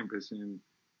on campus, and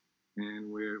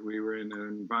we were in an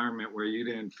environment where you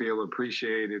didn't feel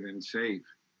appreciated and safe.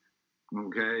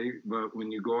 Okay, but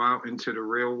when you go out into the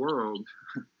real world,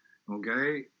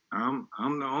 okay, I'm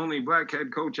the only black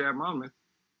head coach at Monmouth.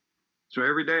 So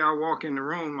every day I walk in the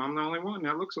room, I'm the only one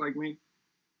that looks like me.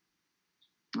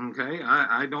 Okay,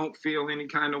 I don't feel any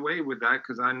kind of way with that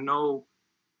because I know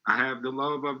I have the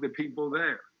love of the people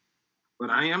there. But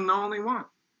I am the only one.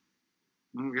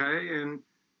 Okay, and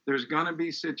there's gonna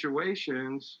be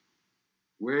situations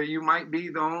where you might be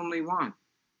the only one.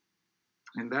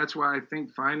 And that's why I think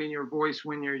finding your voice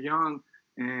when you're young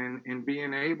and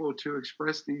being able to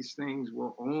express these things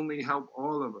will only help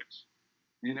all of us.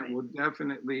 And it will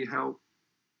definitely help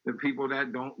the people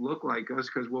that don't look like us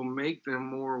because we'll make them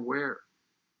more aware.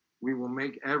 We will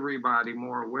make everybody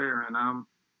more aware. And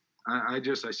I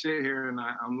sit here and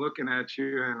I'm looking at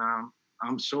you and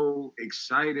I'm so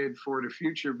excited for the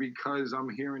future because I'm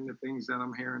hearing the things that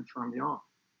I'm hearing from y'all.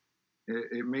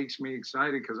 It makes me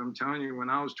excited because I'm telling you, when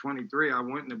I was 23, I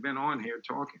wouldn't have been on here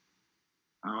talking.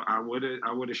 I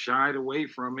would have shied away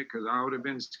from it because I would have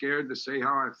been scared to say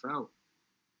how I felt.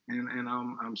 And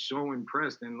I'm so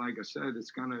impressed. And like I said,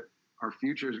 our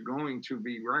future is going to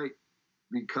be right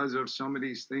because of some of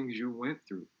these things you went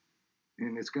through.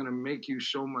 And it's going to make you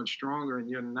so much stronger, and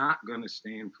you're not going to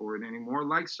stand for it anymore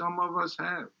like some of us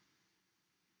have.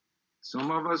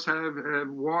 Some of us have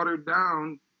watered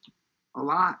down a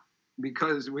lot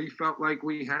because we felt like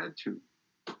we had to.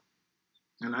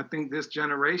 And I think this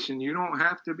generation, you don't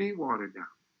have to be watered down.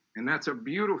 And that's a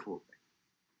beautiful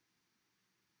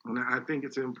thing. And I think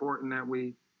it's important that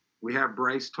we have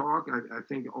Bryce talk. I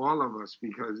think all of us,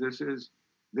 because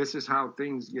this is how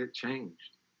things get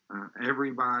changed.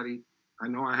 Everybody, I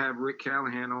know I have Rick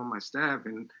Callahan on my staff,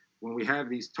 and when we have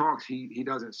these talks, he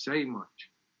doesn't say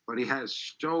much, but he has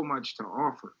so much to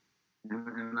offer.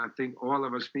 And I think all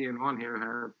of us being on here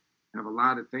have a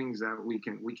lot of things that we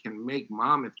can make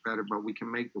Monmouth better, but we can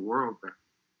make the world better.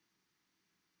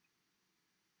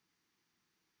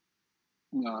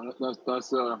 No,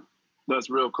 that's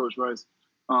real, Coach Rice.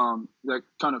 That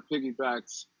kind of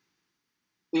piggybacks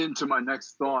into my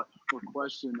next thought or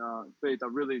question. Faith, I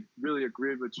really, really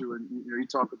agreed with you. And you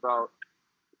talk about,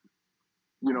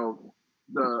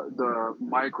 the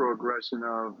microaggression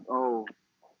of, oh,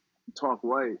 you talk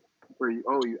white, or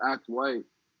you act white,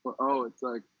 or it's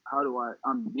like,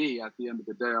 I'm me at the end of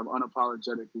the day. I'm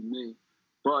unapologetically me.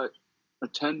 But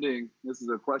attending, this is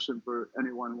a question for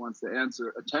anyone who wants to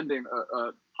answer, attending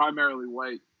a primarily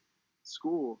white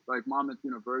school like Monmouth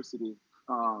University,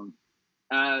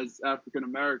 as African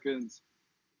Americans,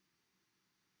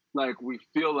 like we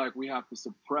feel like we have to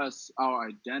suppress our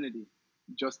identity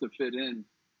just to fit in,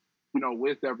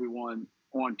 with everyone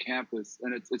on campus.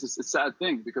 And it's just a sad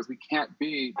thing because we can't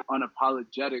be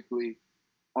unapologetically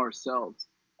ourselves.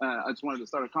 I just wanted to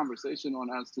start a conversation on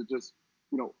as to just,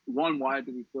 one, why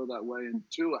do we feel that way? And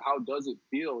two, how does it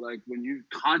feel like when you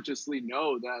consciously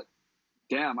know that,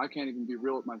 damn, I can't even be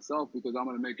real with myself because I'm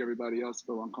going to make everybody else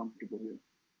feel uncomfortable here?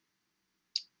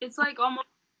 It's like almost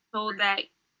told that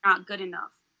you're not good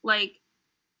enough. Like,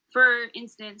 for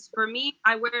instance, for me,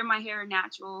 I wear my hair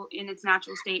natural in its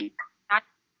natural state. At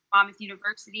Monmouth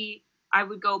University, I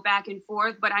would go back and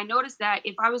forth, but I noticed that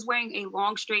if I was wearing a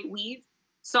long straight weave,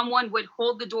 someone would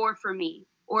hold the door for me,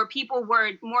 or people were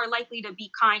more likely to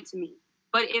be kind to me.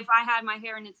 But if I had my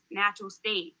hair in its natural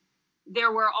state,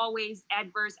 there were always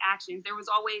adverse actions. There was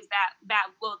always that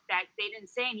look that they didn't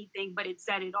say anything, but it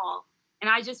said it all.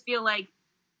 And I just feel like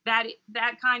that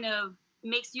kind of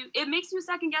makes you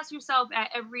second guess yourself at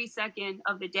every second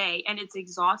of the day, and it's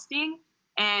exhausting.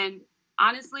 And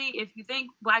honestly, if you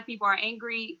think Black people are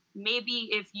angry, maybe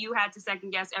if you had to second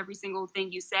guess every single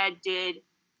thing you said, did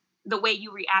the way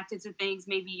you reacted to things,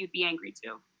 maybe you'd be angry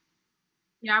too.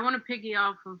 Yeah, I want to piggy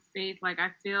off of Faith. Like, I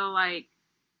feel like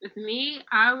with me,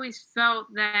 I always felt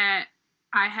that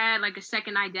I had like a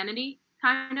second identity,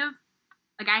 kind of.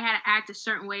 Like, I had to act a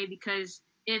certain way because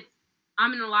if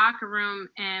I'm in the locker room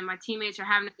and my teammates are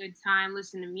having a good time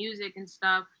listening to music and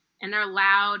stuff, and they're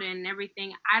loud and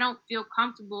everything, I don't feel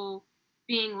comfortable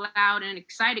being loud and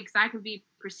excited because I could be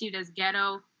perceived as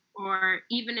ghetto or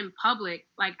even in public.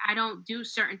 Like, I don't do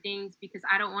certain things because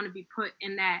I don't want to be put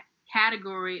in that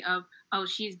category of, oh,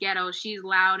 she's ghetto, she's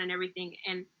loud and everything.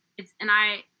 And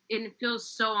it feels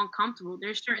so uncomfortable.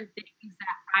 There's certain things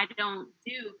that I don't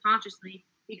do consciously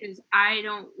because I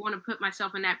don't want to put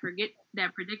myself in that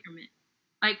predicament.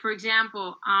 Like, for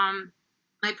example,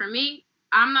 like for me,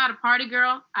 I'm not a party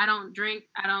girl. I don't drink.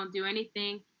 I don't do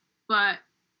anything. But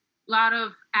a lot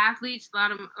of athletes, a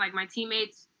lot of like my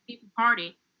teammates, people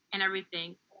party and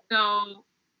everything. So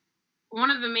one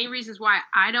of the main reasons why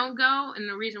I don't go and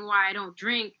the reason why I don't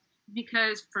drink,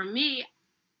 because for me,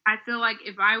 I feel like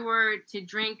if I were to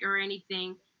drink or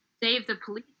anything, say if the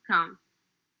police come,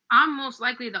 I'm most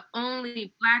likely the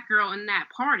only Black girl in that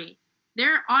party.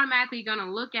 They're automatically going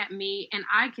to look at me and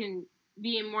I can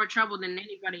be in more trouble than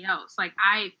anybody else. Like,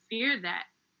 I fear that.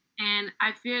 And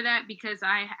I fear that because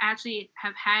I actually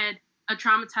have had a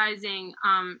traumatizing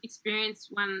experience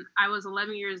when I was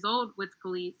 11 years old with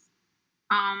police.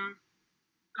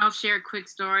 I'll share a quick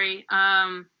story.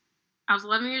 I was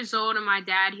 11 years old and my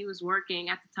dad, he was working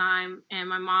at the time, and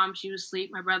my mom, she was asleep.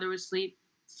 My brother was asleep.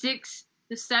 6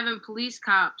 to 7 police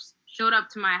cops showed up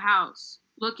to my house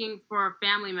looking for a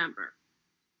family member.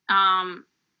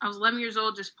 I was 11 years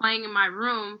old, just playing in my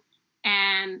room,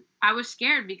 and I was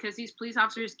scared because these police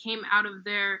officers came out of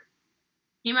their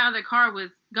car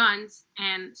with guns,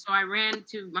 and so I ran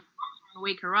to my mom to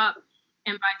wake her up.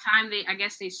 And by the time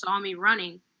they saw me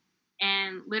running,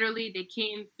 and literally they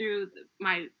came through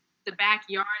the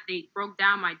backyard. They broke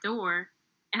down my door,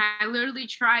 and I literally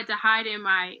tried to hide in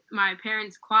my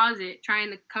parents' closet, trying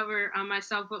to cover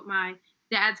myself with my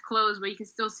dad's clothes, but you can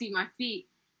still see my feet.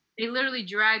 They literally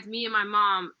dragged me and my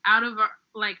mom out of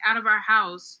our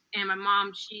house. And my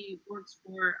mom, she works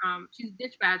for she's a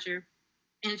dispatcher,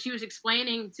 and she was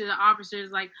explaining to the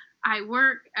officers, like, I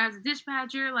work as a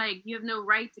dispatcher, like, you have no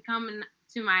right to come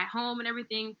into my home and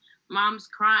everything. Mom's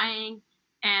crying,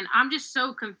 and I'm just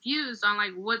so confused on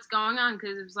like what's going on,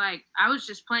 because it was like I was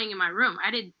just playing in my room.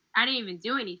 I didn't even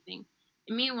do anything.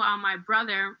 And meanwhile, my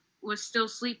brother was still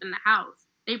asleep in the house.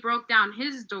 They broke down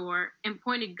his door and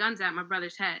pointed guns at my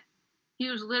brother's head. He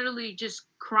was literally just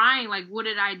crying, like, what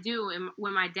did I do? And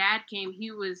when my dad came,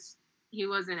 he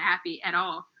wasn't happy at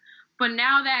all. But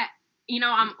now that,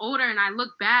 I'm older and I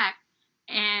look back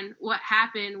and what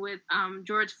happened with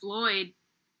George Floyd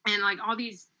and like all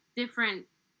these different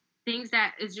things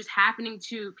that is just happening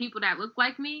to people that look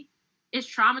like me, it's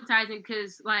traumatizing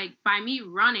because, like, by me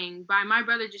running, by my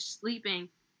brother just sleeping,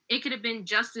 it could have been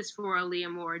justice for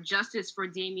Aaliyah Moore, justice for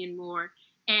Damian Moore.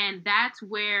 And that's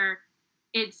when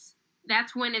it's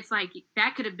like,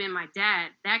 that could have been my dad.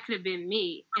 That could have been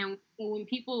me. And when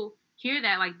people hear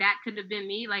that, like, that could have been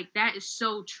me, like, that is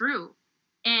so true.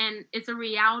 And it's a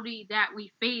reality that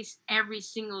we face every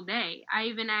single day. I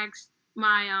even asked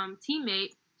my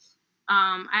teammate,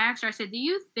 I said, do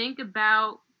you think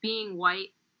about being white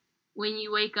when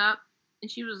you wake up?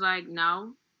 And she was like,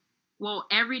 no. Well,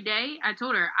 every day, I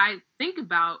told her, I think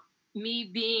about me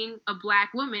being a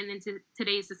Black woman in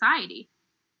today's society.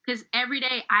 Because every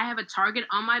day I have a target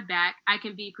on my back. I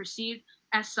can be perceived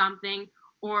as something,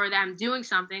 or that I'm doing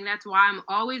something. That's why I'm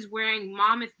always wearing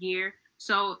Monmouth gear.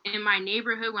 So in my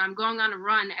neighborhood, when I'm going on a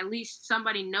run, at least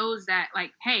somebody knows that,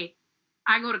 like, hey,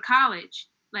 I go to college,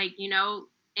 like,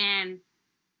 and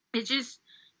it's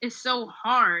so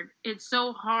hard. It's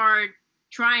so hard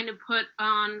trying to put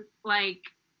on, like,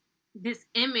 this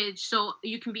image so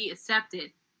you can be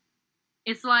accepted.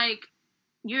 It's like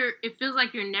it feels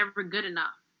like you're never good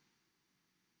enough.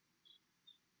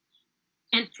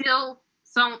 Until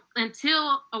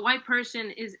a white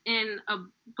person is in a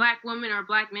Black woman or a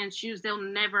Black man's shoes, they'll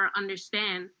never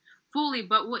understand fully.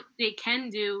 But what they can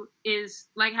do is,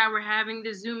 like how we're having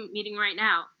the Zoom meeting right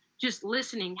now, just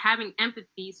listening, having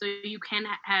empathy so you can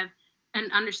have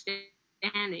an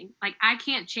understanding. Like, I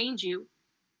can't change you,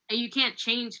 and you can't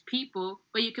change people,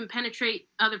 but you can penetrate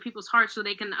other people's hearts so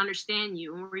they can understand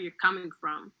you and where you're coming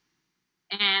from.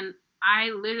 And I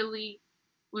literally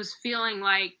was feeling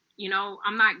like,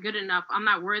 I'm not good enough. I'm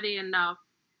not worthy enough.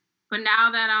 But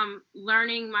now that I'm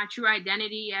learning my true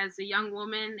identity as a young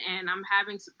woman and I'm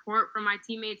having support from my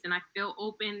teammates and I feel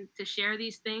open to share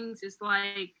these things, it's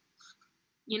like,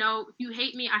 if you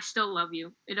hate me, I still love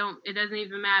you. It doesn't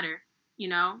even matter,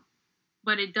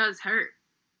 but it does hurt.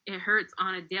 It hurts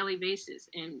on a daily basis,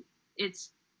 and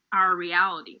it's our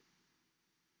reality.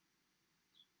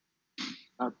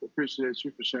 I appreciate you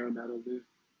for sharing that,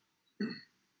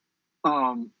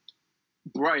 Aaliyah.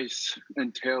 Bryce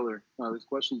and Taylor, this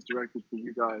question is directed for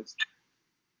you guys.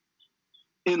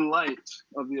 In light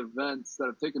of the events that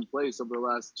have taken place over the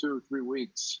last 2 or 3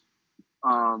 weeks,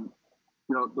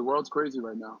 the world's crazy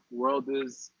right now. The world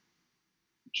is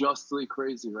justly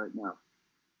crazy right now.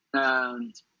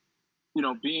 And,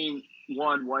 being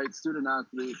one, white student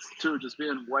athletes, two, just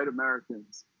being white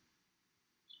Americans,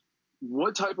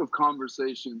 what type of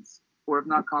conversations, or if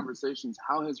not conversations,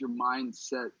 how has your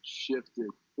mindset shifted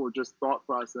or just thought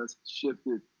process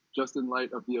shifted just in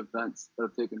light of the events that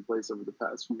have taken place over the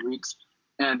past few weeks?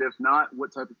 And if not,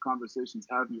 what type of conversations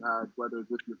have you had, whether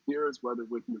with your peers, whether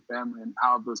with your family, and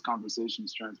how have those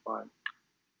conversations transpired?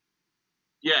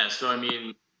 Yeah, so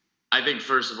I think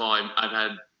first of all, I've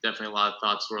had definitely a lot of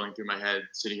thoughts swirling through my head,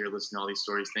 sitting here listening to all these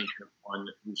stories. Thank you everyone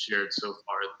who shared so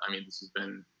far. This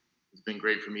has been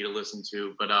great for me to listen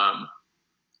to. But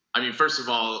first of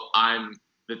all, I'm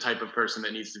the type of person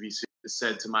that needs to be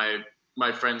said to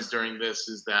my friends during this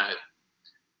is that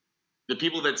the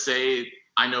people that say,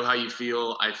 I know how you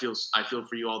feel, I feel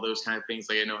for you, all those kind of things,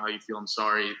 like I know how you feel, I'm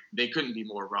sorry, they couldn't be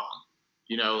more wrong.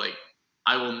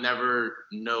 I will never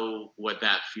know what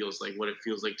that feels like, what it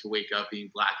feels like to wake up being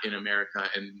Black in America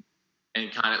and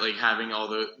kind of like having all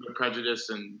the prejudice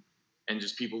and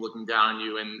just people looking down on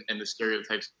you and the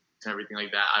stereotypes and everything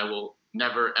like that. I will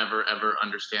never, ever, ever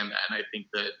understand that. And I think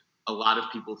that a lot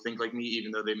of people think like me,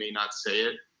 even though they may not say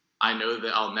it. I know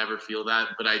that I'll never feel that,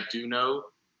 but I do know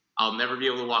I'll never be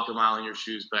able to walk a mile in your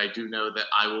shoes, but I do know that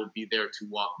I will be there to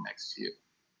walk next to you.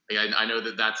 I know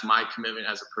that that's my commitment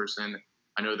as a person.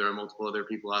 I know there are multiple other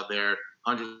people out there,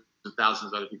 hundreds of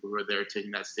thousands of other people who are there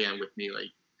taking that stand with me.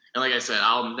 And like I said,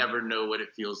 I'll never know what it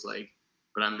feels like,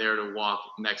 but I'm there to walk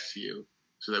next to you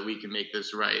so that we can make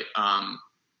this right.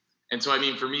 And so,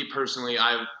 for me personally,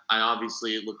 I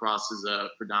obviously, lacrosse is a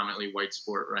predominantly white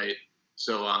sport, right?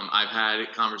 So I've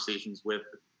had conversations with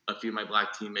a few of my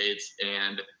Black teammates,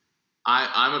 and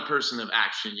I'm a person of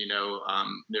action.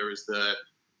 There was the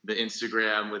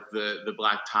Instagram with the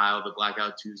Black Tile, the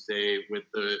Blackout Tuesday with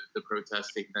the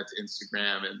protest, taking that to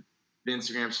Instagram and the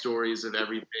Instagram stories of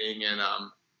everything. And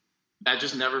that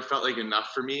just never felt like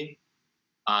enough for me.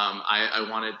 I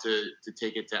wanted to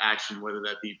take it to action, whether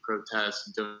that be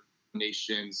protests,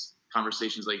 donations,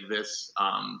 conversations like this.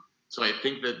 So I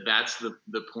think that that's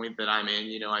the point that I'm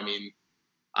in.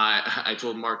 I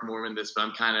told Mark Mormon this, but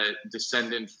I'm kind of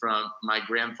descendant from my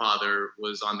grandfather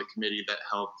was on the committee that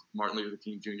helped Martin Luther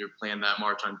King Jr. plan that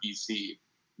march on DC.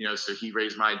 So he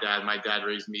raised my dad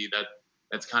raised me.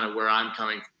 That's kind of where I'm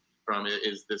coming from,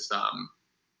 is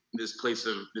this place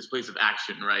of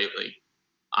action, right? Like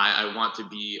I want to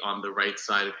be on the right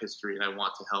side of history, and I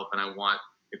want to help, and I want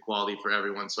equality for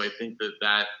everyone. So I think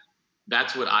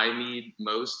that's what I need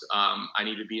most. I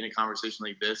need to be in a conversation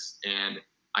like this, and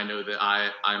I know that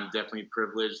I'm definitely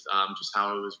privileged, just how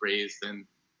I was raised, and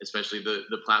especially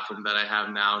the platform that I have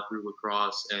now through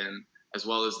lacrosse, and as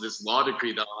well as this law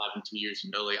decree that I'll have in 2 years.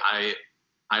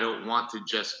 I don't want to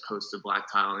just post a Black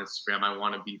Tile on Instagram. I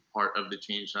want to be part of the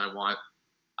change, and I want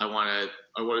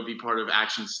to be part of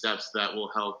action steps that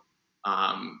will help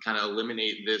kind of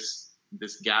eliminate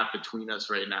this gap between us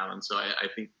right now. And so I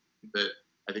think that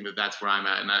that's where I'm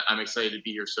at, and I'm excited to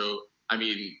be here. So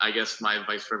I guess my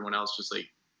advice for everyone else, just like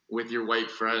with your white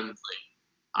friends,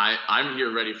 I'm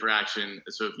here ready for action.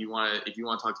 So if you want to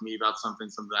talk to me about something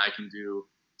that I can do,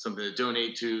 something to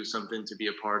donate to, something to be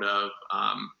a part of,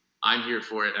 I'm here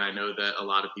for it. And I know that a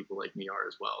lot of people like me are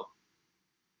as well.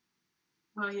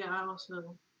 Oh yeah, I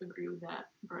also agree with that,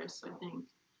 Bryce. I think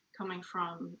coming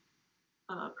from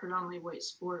a predominantly white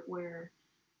sport where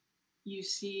you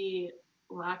see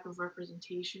lack of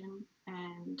representation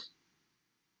and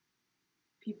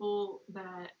people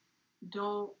that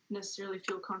don't necessarily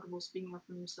feel comfortable speaking up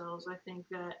for themselves, I think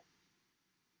that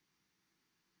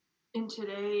in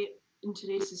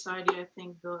today's society, I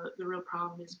think the real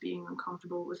problem is being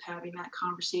uncomfortable with having that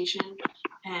conversation.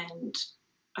 And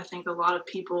I think a lot of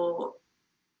people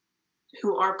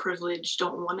who are privileged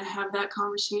don't want to have that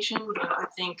conversation. But I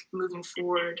think moving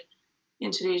forward in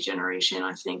today's generation,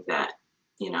 I think that,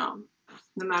 no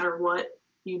matter what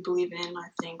you believe in, I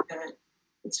think that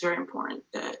it's very important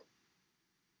that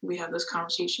we have those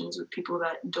conversations with people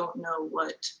that don't know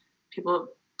what people of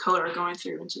color are going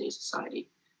through in today's society.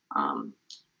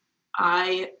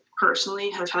 I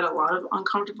personally have had a lot of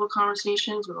uncomfortable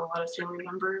conversations with a lot of family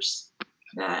members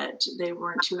that they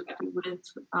weren't too happy with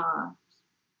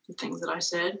the things that I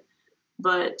said.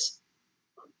 But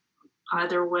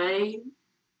either way,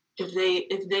 if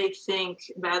they think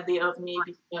badly of me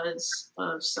because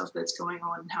of stuff that's going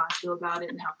on and how I feel about it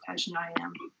and how passionate I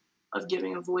am of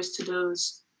giving a voice to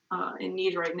those in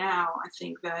need right now, I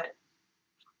think that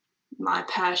my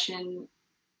passion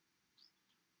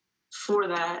for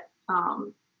that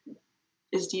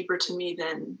is deeper to me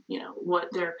than what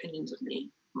their opinions of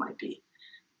me might be.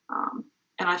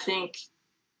 And I think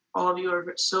all of you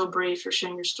are so brave for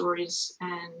sharing your stories,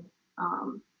 and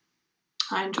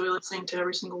I enjoy listening to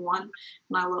every single one,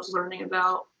 and I love learning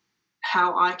about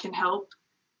how I can help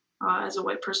as a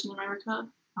white person in America.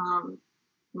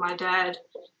 My dad,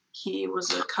 he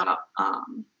was a cop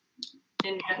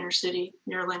in Ventnor City,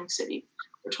 near Atlantic City,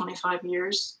 for 25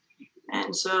 years.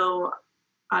 And so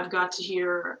I've got to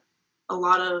hear a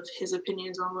lot of his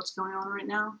opinions on what's going on right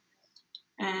now.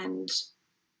 And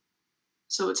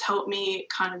so it's helped me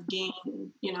kind of gain,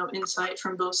 insight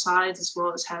from both sides, as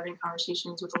well as having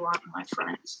conversations with a lot of my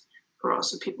friends who are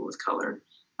also people with color.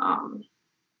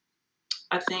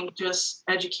 I think just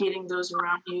educating those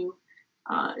around you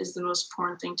is the most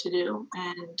important thing to do.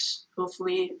 And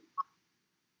hopefully,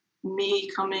 me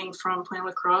coming from playing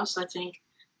lacrosse, I think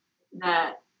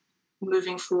that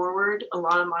moving forward, a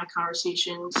lot of my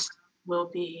conversations will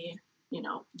be,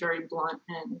 very blunt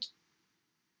and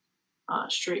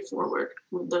straightforward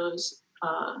with those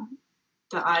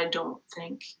that I don't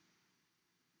think,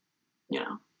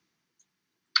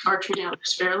 are treating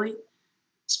others fairly,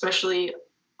 especially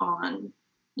on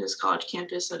this college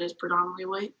campus that is predominantly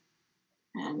white.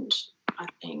 And I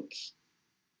think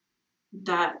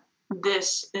that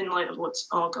this, in light of what's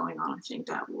all going on, I think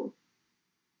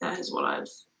that is what I've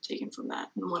taken from that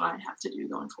and what I have to do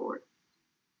going forward.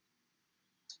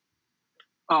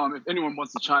 If anyone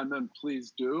wants to chime in,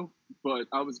 please do. But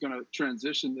I was going to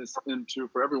transition this into,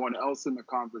 for everyone else in the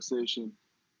conversation,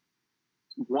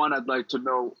 one, I'd like to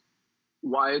know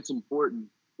why it's important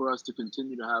for us to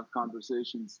continue to have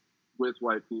conversations with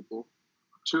white people.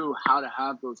 Two, how to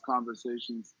have those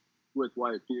conversations with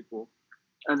white people.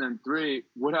 And then three,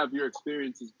 what have your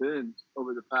experiences been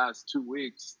over the past 2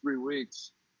 weeks, 3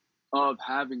 weeks of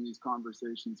having these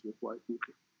conversations with white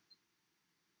people?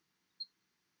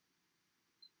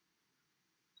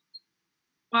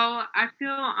 Well, I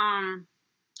feel,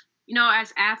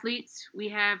 as athletes, we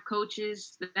have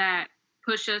coaches that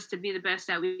push us to be the best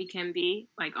that we can be,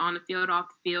 like on the field, off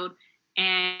the field.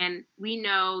 And we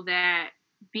know that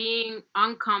being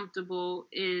uncomfortable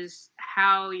is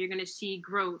how you're going to see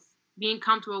growth. Being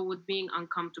comfortable with being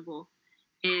uncomfortable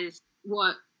is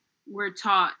what we're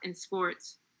taught in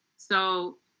sports.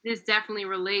 So this definitely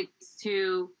relates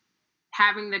to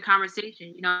having the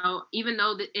conversation, even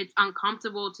though it's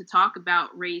uncomfortable to talk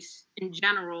about race in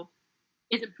general,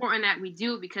 it's important that we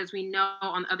do, because we know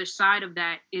on the other side of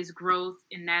that is growth,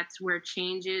 and that's where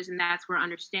change is, and that's where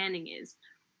understanding is.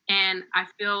 And I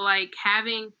feel like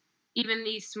having even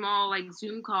these small like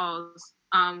Zoom calls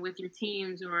with your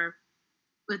teams or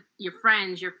with your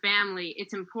friends, your family,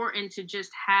 it's important to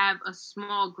just have a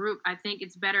small group. I think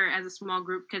it's better as a small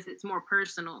group because it's more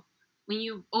personal. When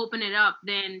you open it up,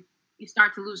 then you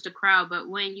start to lose the crowd. But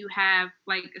when you have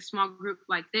like a small group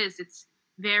like this, it's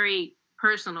very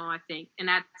personal, I think. And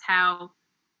that's how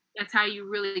you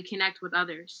really connect with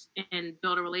others and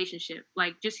build a relationship.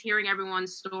 Like just hearing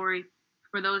everyone's story,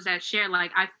 for those that share,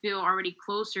 like I feel already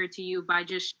closer to you by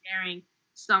just sharing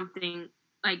something,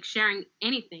 like sharing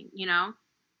anything,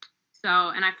 So,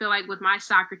 and I feel like with my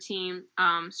soccer team,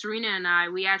 Serena and I,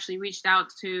 we actually reached out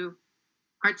to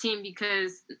our team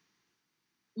because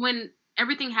when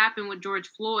everything happened with George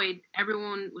Floyd,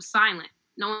 everyone was silent.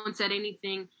 No one said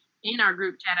anything in our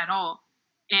group chat at all.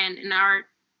 And in our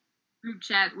group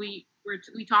chat, we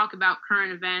talk about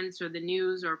current events or the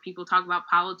news, or people talk about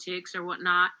politics or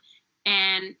whatnot.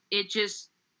 And it just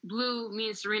blew me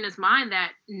and Serena's mind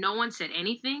that no one said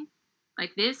anything.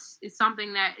 Like this is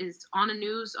something that is on the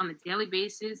news on a daily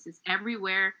basis. It's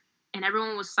everywhere, and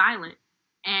everyone was silent.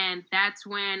 And that's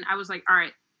when I was like, all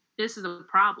right, this is a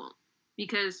problem.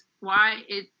 Because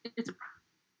it's a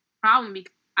problem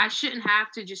because I shouldn't have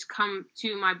to just come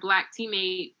to my Black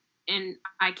teammate and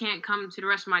I can't come to the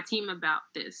rest of my team about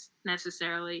this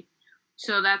necessarily.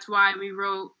 So that's why we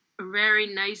wrote a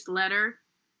very nice letter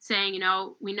saying,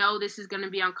 we know this is going to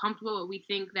be uncomfortable, but we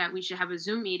think that we should have a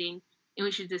Zoom meeting and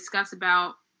we should discuss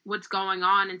about what's going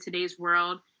on in today's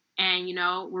world. And,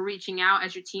 we're reaching out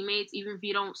as your teammates, even if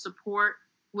you don't support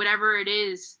whatever it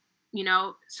is,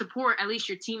 support at least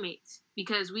your teammates,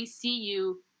 because we see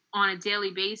you on a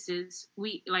daily basis.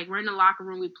 We're in the locker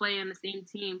room, we play on the same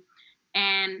team.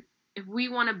 And if we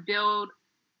want to build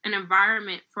an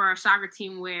environment for our soccer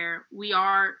team where we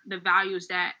are the values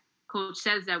that coach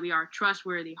says that we are,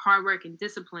 trustworthy, hard work, and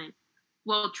discipline.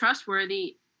 Well,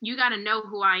 trustworthy, you got to know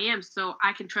who I am so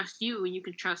I can trust you and you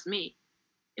can trust me.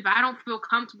 If I don't feel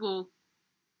comfortable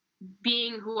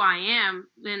being who I am,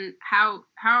 then how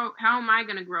am I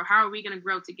going to grow? How are we going to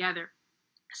grow together?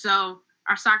 So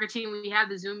our soccer team, we had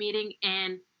the Zoom meeting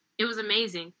and it was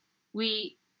amazing.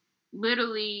 We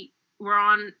literally were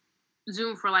on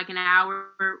Zoom for like an hour.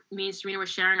 Me and Serena were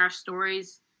sharing our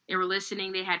stories. They were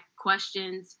listening. They had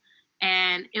questions.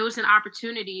 And it was an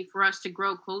opportunity for us to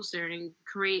grow closer and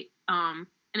create an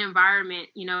environment.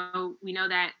 You know, we know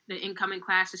that the incoming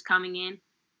class is coming in.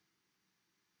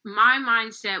 My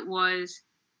mindset was,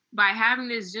 by having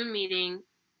this Zoom meeting,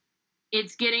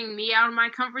 it's getting me out of my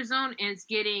comfort zone and it's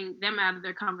getting them out of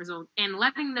their comfort zone and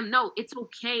letting them know it's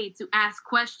okay to ask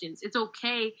questions. It's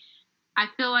okay. I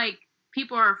feel like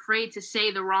people are afraid to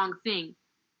say the wrong thing.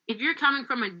 If you're coming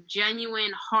from a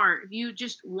genuine heart, if you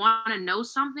just want to know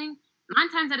something, 9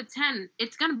 times out of 10,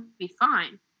 it's going to be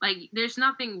fine. Like, there's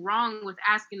nothing wrong with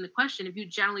asking the question if you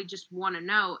generally just want to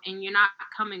know and you're not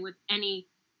coming with any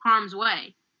harm's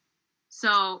way.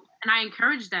 So, and I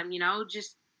encourage them, you know,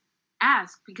 just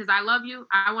ask, because I love you,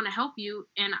 I want to help you,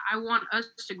 and I want us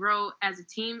to grow as a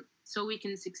team so we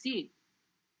can succeed.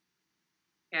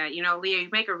 Yeah, you know, Leah, you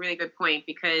make a really good point,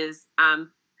 because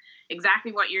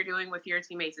exactly what you're doing with your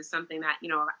teammates is something that, you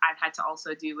know, I've had to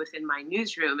also do within my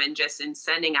newsroom, and just in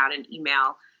sending out an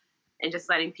email and just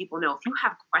letting people know, if you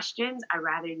have questions, I'd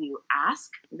rather you ask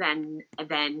than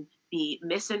be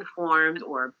misinformed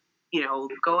or, you know,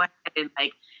 go ahead and,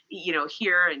 like, you know,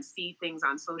 hear and see things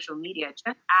on social media.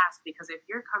 Just ask, because if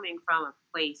you're coming from a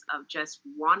place of just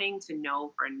wanting to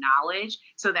know for knowledge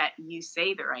so that you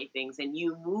say the right things and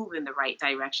you move in the right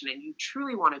direction and you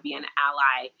truly want to be an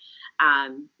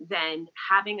ally, then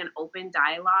having an open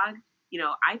dialogue, you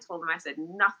know, I told them, I said,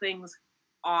 nothing's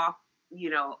off, you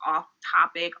know, off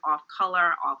topic, off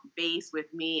color, off base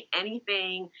with me.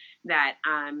 Anything that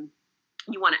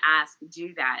you want to ask,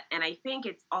 do that. And I think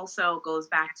it also goes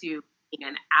back to being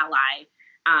an ally.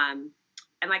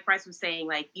 And like Bryce was saying,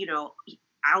 like, you know,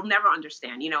 I'll never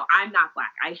understand. You know, I'm not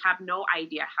Black. I have no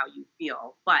idea how you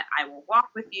feel, but I will walk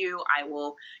with you. I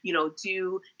will, you know,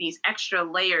 do these extra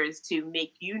layers to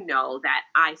make you know that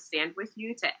I stand with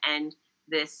you to end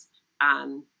this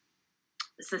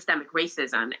systemic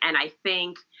racism. And I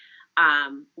think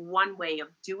one way of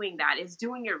doing that is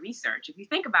doing your research. If you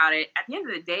think about it, at the end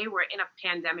of the day, we're in a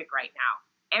pandemic right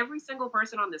now. Every single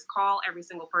person on this call, every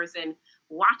single person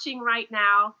watching right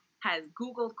now has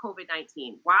Googled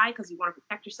COVID-19. Why? Because you want to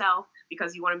protect yourself,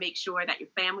 because you want to make sure that your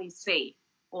family's safe.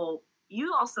 Well,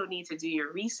 you also need to do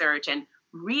your research and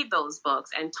read those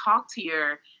books and talk to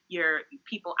your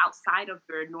people outside of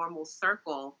your normal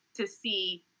circle to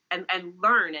see and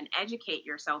learn and educate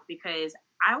yourself, because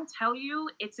I'll tell you,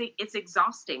 it's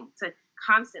exhausting to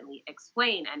constantly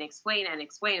explain and explain and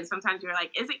explain. And sometimes you're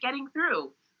like, is it getting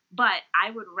through? But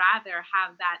I would rather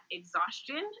have that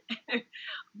exhaustion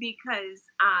because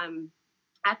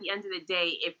at the end of the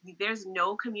day, if there's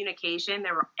no communication,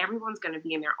 everyone's going to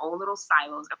be in their own little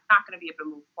silos. I'm not going to be able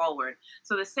to move forward.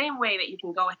 So the same way that you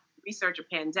can go ahead and research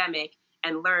a pandemic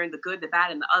and learn the good, the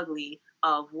bad, and the ugly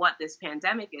of what this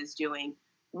pandemic is doing,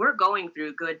 we're going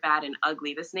through good, bad, and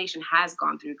ugly. This nation has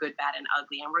gone through good, bad, and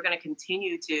ugly, and we're going to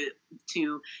continue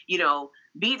to you know,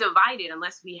 be divided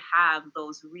unless we have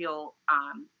those real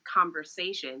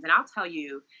conversations. And I'll tell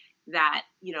you that,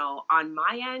 you know, on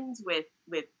my end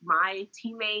with my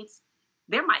teammates,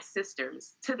 they're my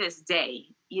sisters to this day,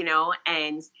 you know,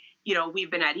 and, you know,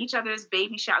 we've been at each other's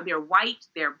baby shower. They're white,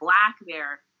 they're Black,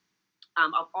 they're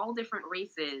of all different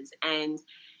races. And,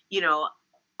 you know,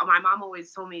 my mom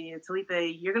always told me, Talitha,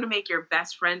 you're going to make your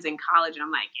best friends in college. And I'm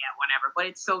like, yeah, whatever. But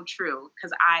it's so true,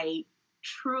 because I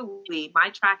truly, my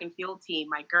track and field team,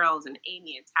 my girls, and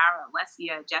Amy and Tara,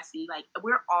 Alessia, Jessie, like,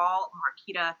 we're all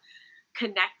Marquita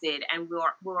connected, and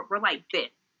we're like this.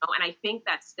 You know? And I think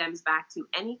that stems back to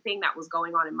anything that was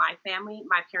going on in my family.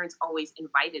 My parents always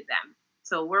invited them.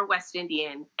 So we're West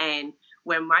Indian, and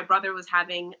when my brother was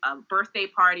having a birthday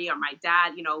party, or my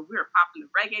dad, you know, we were popping the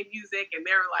reggae music, and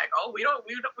they were like, "Oh, we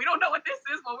don't know what this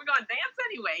is, but we're gonna dance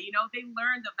anyway." You know, they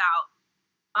learned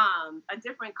about a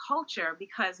different culture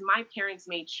because my parents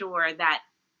made sure that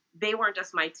they weren't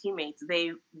just my teammates;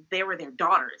 they were their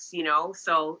daughters. You know,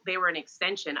 so they were an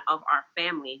extension of our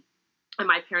family, and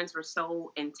my parents were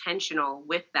so intentional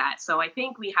with that. So I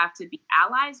think we have to be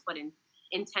allies, but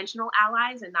intentional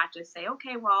allies, and not just say,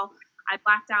 "Okay, well, I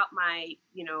blacked out my,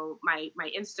 you know, my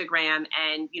Instagram,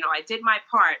 and, you know, I did my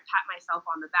part, pat myself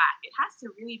on the back." It has to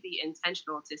really be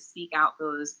intentional to seek out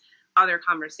those other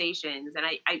conversations. And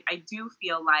I do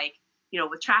feel like, you know,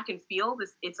 with track and field,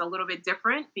 it's a little bit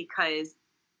different, because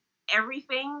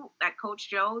everything that Coach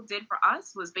Joe did for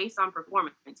us was based on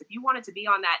performance. If you wanted to be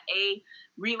on that A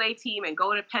relay team and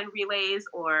go to Penn relays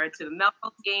or to the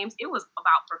Melrose games, it was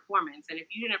about performance. And if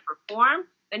you didn't perform,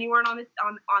 then you weren't on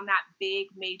that big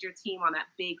major team on that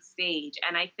big stage.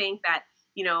 And I think that,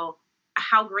 you know,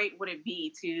 how great would it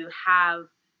be to have,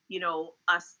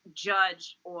 us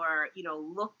judged or,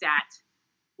 looked at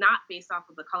not based off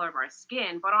of the color of our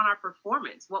skin, but on our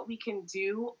performance, what we can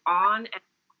do on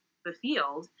the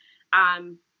field.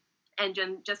 And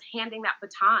just handing that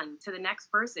baton to the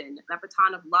next person, that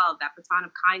baton of love, that baton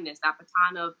of kindness, that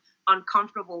baton of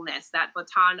uncomfortableness, that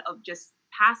baton of just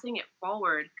passing it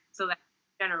forward so that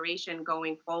generation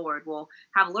going forward will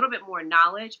have a little bit more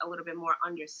knowledge, a little bit more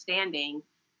understanding.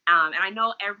 And I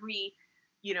know every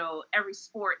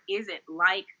sport isn't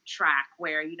like track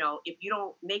where, if you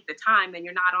don't make the time, then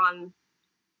you're not on,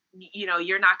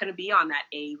 you're not going to be on that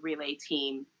A relay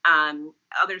team.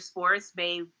 Other sports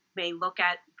may look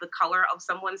at the color of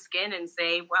someone's skin and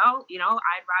say, well,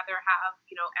 I'd rather have,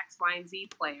 X, Y, and Z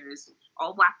players,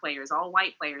 all black players, all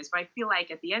white players. But I feel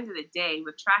like at the end of the day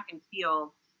with track and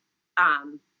field,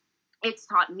 it's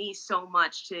taught me so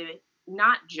much to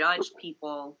not judge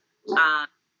people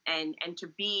and to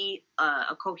be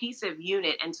a cohesive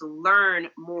unit and to learn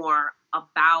more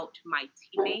about my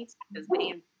teammates because they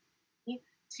invited me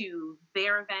to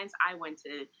their events. I went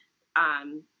to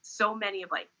so many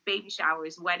of like baby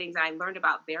showers, weddings, and I learned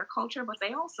about their culture, but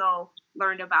they also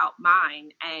learned about mine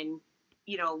and,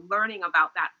 learning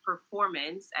about that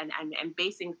performance and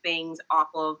basing things off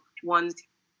of one's,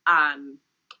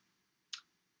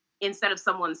 instead of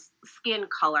someone's skin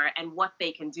color and what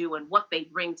they can do and what they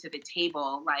bring to the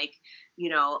table. Like,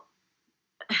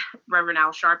 Reverend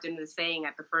Al Sharpton was saying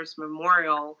at the first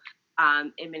memorial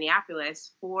in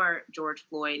Minneapolis for George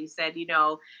Floyd, he said,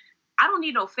 I don't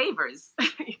need no favors.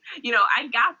 I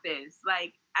got this.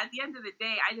 Like, at the end of the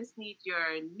day, I just need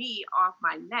your knee off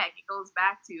my neck. It goes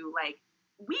back to, like,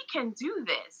 we can do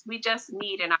this. We just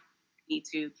need an opportunity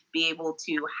to be able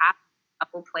to have a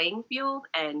level playing field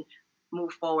and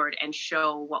move forward and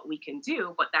show what we can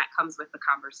do. But that comes with the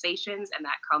conversations and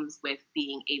that comes with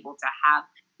being able to have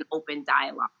an open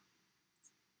dialogue.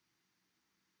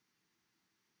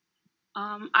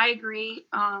 I agree.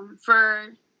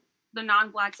 For the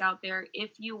non-Blacks out there,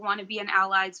 if you want to be an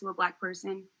ally to a Black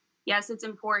person, yes, it's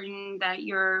important that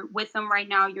you're with them right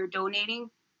now, you're donating,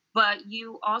 but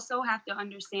you also have to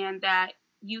understand that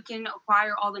you can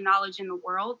acquire all the knowledge in the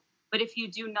world, but if you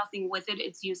do nothing with it,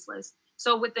 it's useless.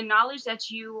 So with the knowledge that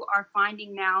you are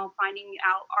finding now, finding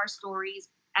out our stories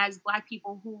as Black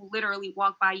people who literally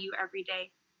walk by you every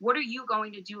day, what are you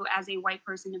going to do as a white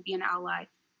person to be an ally?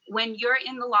 When you're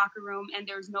in the locker room and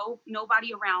there's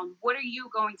nobody around, what are you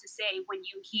going to say when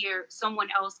you hear someone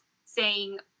else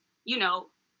saying,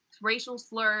 racial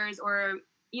slurs or,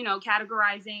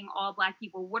 categorizing all Black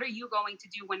people? What are you going to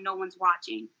do when no one's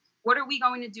watching? What are we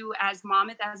going to do as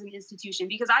Monmouth as an institution?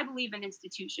 Because I believe in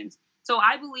institutions. So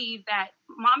I believe that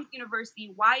Monmouth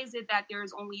University, why is it that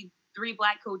there's only 3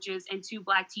 Black coaches and 2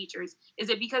 Black teachers? Is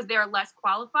it because they're less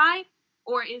qualified?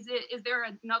 Or is there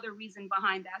another reason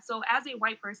behind that? So as a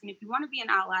white person, if you want to be an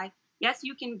ally, yes,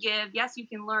 you can give, yes, you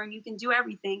can learn, you can do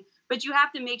everything, but you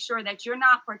have to make sure that you're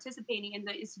not participating in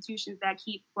the institutions that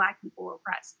keep Black people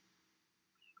oppressed.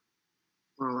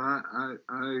 Well,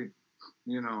 I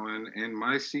and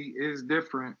my seat is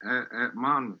different at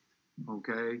Monmouth,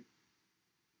 okay?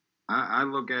 I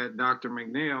look at Dr.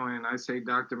 McNeil and I say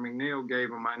Dr. McNeil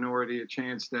gave a minority a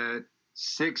chance that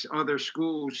 6 other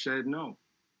schools said no.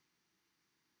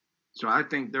 So I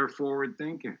think they're forward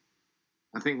thinking.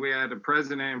 I think we had a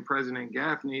president, President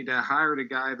Gaffney, that hired a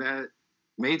guy that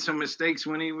made some mistakes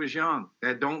when he was young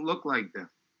that don't look like them.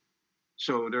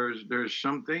 So there's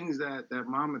some things that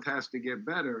Monmouth has to get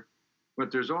better,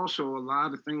 but there's also a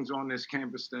lot of things on this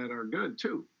campus that are good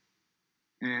too.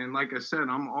 And like I said,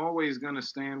 I'm always going to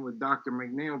stand with Dr.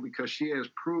 McNeil because she has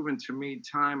proven to me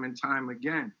time and time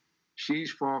again,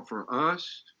 she's fought for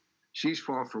us. She's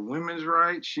fought for women's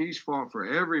rights. She's fought for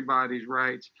everybody's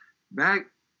rights. Back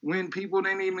when people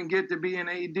didn't even get to be an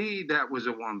AD, that was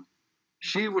a woman.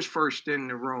 She was first in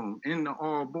the room, in the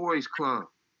all-boys club.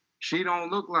 She don't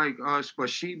look like us,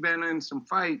 but she been in some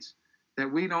fights that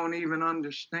we don't even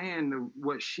understand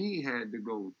what she had to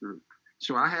go through.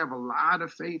 So I have a lot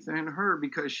of faith in her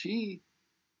because she,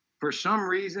 for some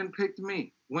reason, picked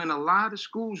me when a lot of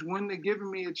schools wouldn't have given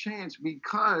me a chance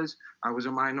because I was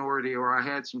a minority or I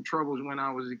had some troubles when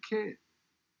I was a kid.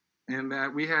 And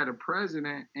that we had a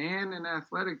president and an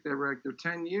athletic director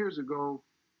 10 years ago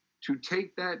to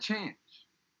take that chance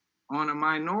on a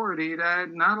minority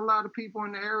that not a lot of people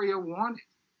in the area wanted.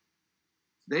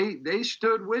 They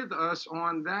stood with us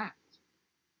on that,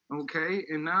 okay?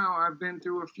 And now I've been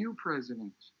through a few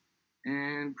presidents.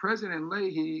 And President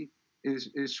Leahy is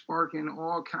sparking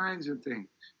all kinds of things.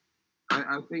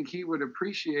 I think he would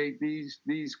appreciate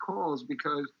these calls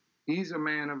because he's a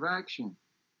man of action.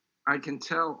 I can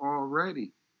tell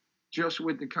already. just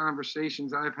with the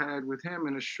conversations I've had with him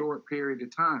in a short period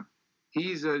of time.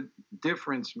 He's a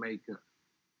difference maker,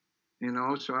 you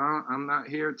know, so I'm not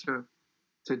here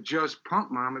to just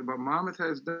pump Monmouth, but Monmouth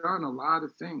has done a lot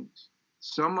of things.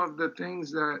 Some of the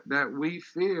things that we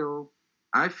feel,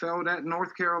 I felt at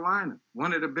North Carolina,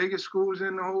 one of the biggest schools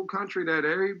in the whole country that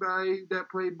everybody that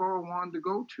played ball wanted to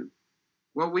go to.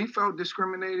 Well, we felt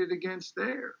discriminated against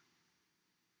there.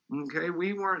 Okay,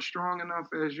 we weren't strong enough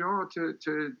as y'all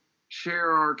to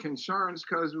share our concerns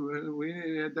because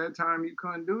we at that time you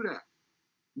couldn't do that.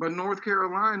 But North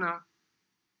Carolina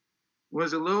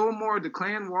was a little more. The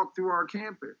Klan walked through our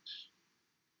campus.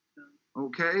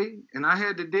 Okay, and I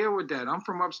had to deal with that. I'm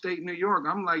from upstate New York.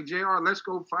 I'm like, JR, let's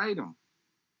go fight them.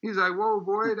 He's like, whoa,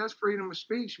 boy, that's freedom of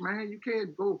speech, man. You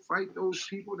can't go fight those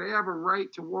people. They have a right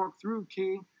to walk through,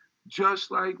 King, just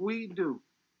like we do.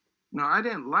 Now, I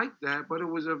didn't like that, but it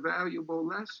was a valuable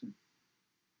lesson.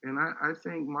 And I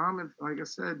think Monmouth, like I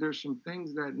said, there's some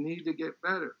things that need to get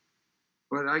better.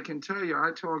 But I can tell you,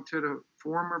 I talked to the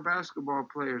former basketball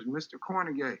players, Mr.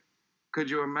 Cornegay. Could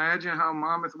you imagine how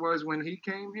Monmouth was when he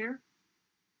came here?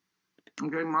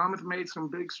 Okay, Monmouth made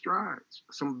some big strides,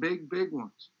 some big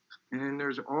ones. And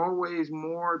there's always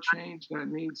more change that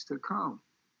needs to come.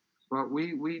 But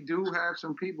we do have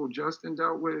some people. Justin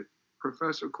dealt with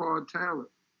Professor Claude Taylor.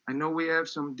 I know we have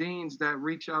some deans that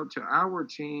reach out to our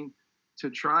team to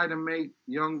try to make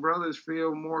young brothers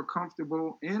feel more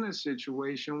comfortable in a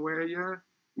situation where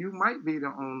you might be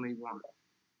the only one.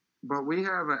 But we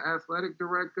have an athletic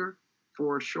director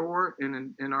for sure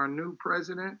and our new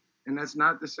president. And that's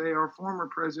not to say our former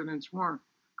presidents weren't,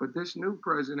 but this new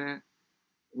president,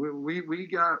 we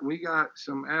got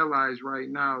some allies right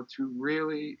now to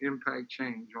really impact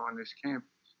change on this campus.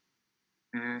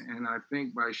 And I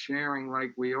think by sharing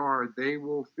like we are, they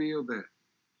will feel that.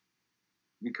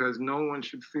 Because no one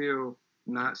should feel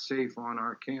not safe on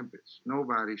our campus.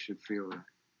 Nobody should feel that.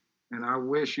 And I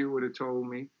wish you would have told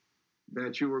me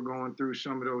that you were going through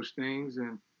some of those things,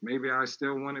 and maybe I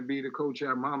still want to be the coach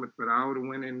at Monmouth, but I would have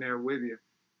went in there with you,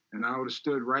 and I would have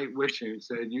stood right with you and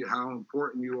said how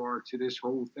important you are to this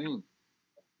whole thing.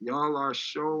 Y'all are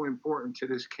so important to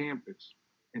this campus,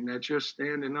 and that you're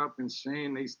standing up and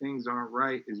saying these things aren't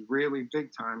right is really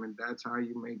big time, and that's how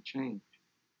you make change.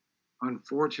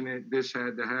 Unfortunate this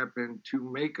had to happen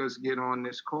to make us get on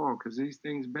this call because these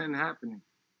things been happening.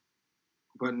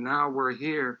 But now we're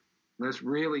here. Let's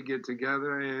really get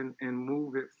together and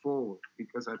move it forward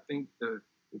because I think the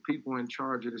people in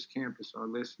charge of this campus are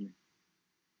listening.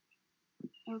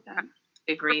 Okay.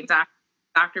 I agree.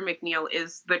 Dr. McNeil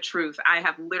is the truth. I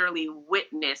have literally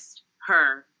witnessed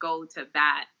her go to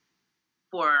bat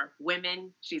for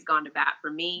women. She's gone to bat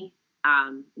for me.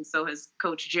 And so has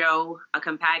Coach Joe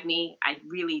Compagni. I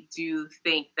really do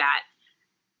think that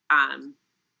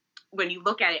when you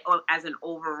look at it as an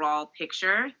overall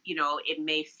picture, you know, it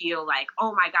may feel like,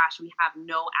 oh my gosh, we have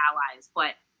no allies.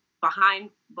 But behind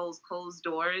those closed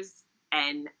doors,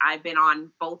 and I've been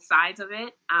on both sides of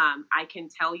it, I can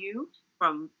tell you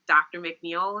from Dr.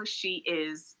 McNeil, she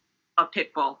is a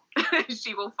pit bull.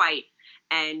 She will fight.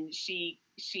 And she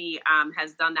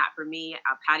has done that for me.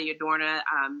 Patty Adorna,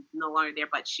 no longer there,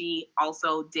 but she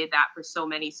also did that for so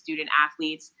many student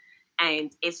athletes.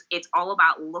 And it's all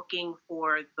about looking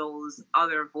for those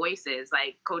other voices.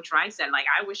 Like Coach Rice said, like,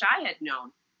 I wish I had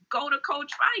known. Go to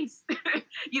Coach Rice.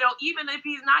 You know, even if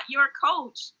he's not your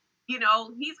coach, you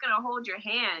know, he's going to hold your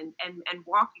hand and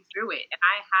walk you through it. And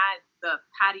I had the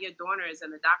Patty Adorners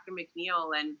and the Dr.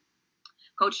 McNeil and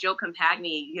Coach Joe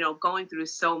Compagni, you know, going through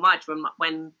so much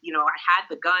when, you know, I had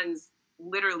the guns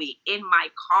literally in my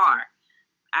car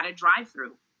at a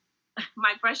drive-through.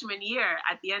 My freshman year,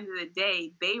 at the end of the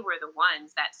day, they were the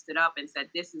ones that stood up and said,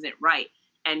 this isn't right,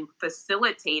 and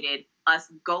facilitated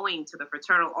us going to the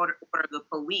fraternal order of the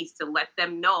police to let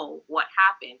them know what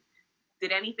happened.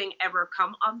 Did anything ever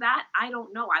come of that? I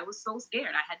don't know. I was so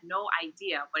scared. I had no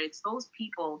idea. But it's those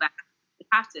people that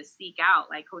have to seek out,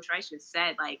 like Coach Rice just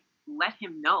said, like, let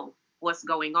him know what's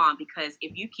going on, because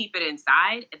if you keep it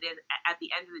inside, and then at the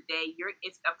end of the day,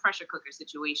 it's a pressure cooker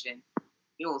situation.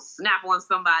 You'll snap on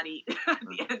somebody at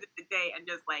the end of the day and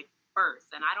just like burst.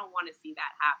 And I don't want to see that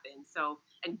happen. So,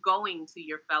 and going to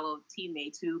your fellow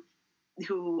teammates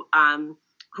who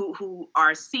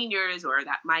are seniors or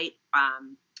that might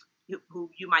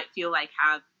who you might feel like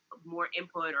have more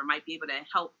input or might be able to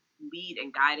help lead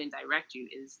and guide and direct you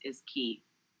is key.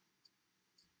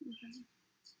 Okay.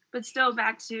 But still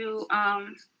back to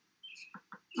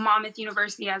Monmouth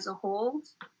University as a whole,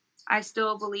 I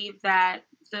still believe that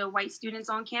the white students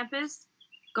on campus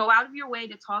go out of your way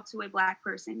to talk to a Black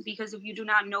person, because if you do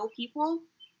not know people,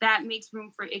 that makes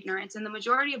room for ignorance. And the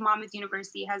majority of Monmouth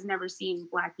University has never seen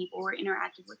Black people or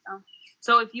interacted with them.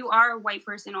 So if you are a white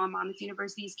person on Monmouth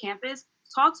University's campus,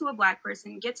 talk to a Black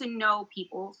person, get to know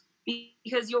people,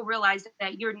 because you'll realize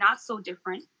that you're not so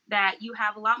different, that you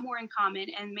have a lot more in common,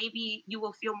 and maybe you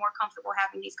will feel more comfortable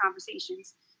having these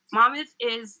conversations. Monmouth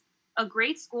is a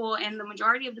great school, and the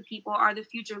majority of the people are the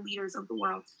future leaders of the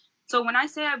world. So when I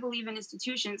say I believe in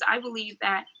institutions, I believe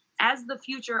that as the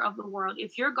future of the world,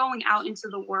 if you're going out into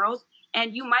the world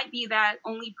and you might be that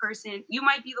only person, you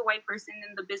might be the white person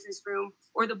in the business room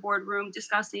or the boardroom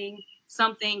discussing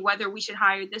something, whether we should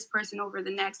hire this person over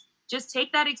the next, just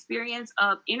take that experience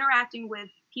of interacting with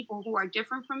people who are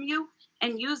different from you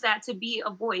and use that to be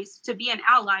a voice, to be an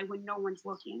ally when no one's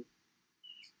looking.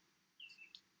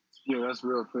 Yeah, that's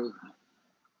real, Faith.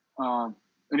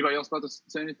 Anybody else about to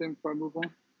say anything before I move on?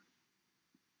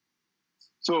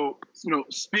 So,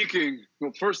 speaking,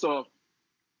 first off,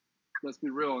 let's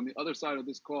be real. On the other side of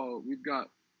this call, we've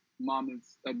got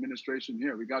Monmouth's administration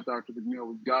here. We got Dr. McNeil.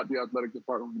 We've got the athletic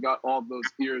department. We've got all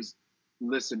those ears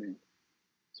listening.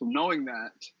 So knowing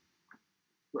that,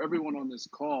 for everyone on this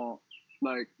call,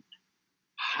 like,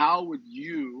 how would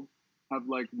you have,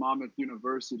 like, Monmouth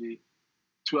University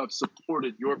to have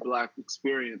supported your Black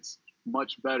experience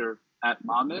much better at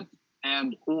Monmouth?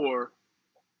 And or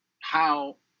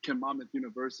how can Monmouth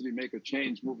University make a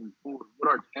change moving forward?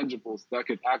 What are tangibles that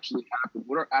could actually happen?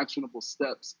 What are actionable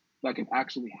steps that can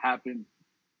actually happen?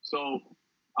 So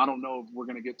I don't know if we're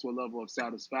going to get to a level of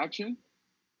satisfaction,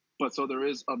 but so there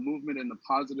is a movement in the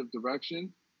positive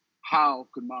direction. How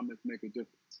could Monmouth make a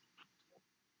difference?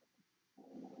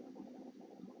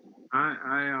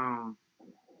 I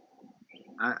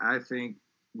think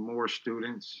more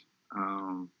students,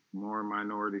 more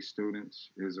minority students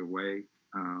is a way.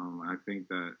 I think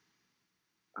that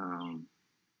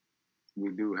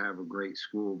we do have a great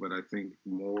school, but I think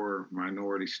more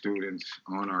minority students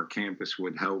on our campus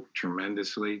would help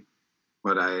tremendously.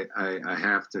 But I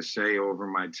have to say, over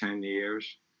my 10 years,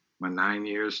 my 9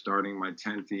 years, starting my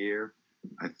 10th year,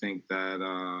 I think that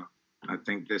I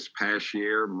think this past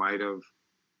year might have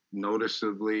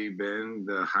noticeably been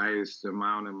the highest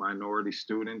amount of minority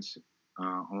students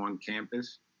on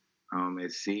campus.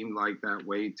 It seemed like that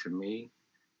way to me.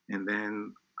 And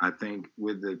then I think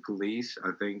with the police,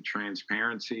 I think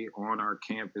transparency on our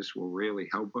campus will really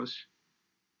help us.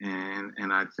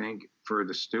 And I think for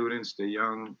the students, the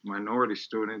young minority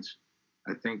students,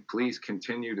 I think please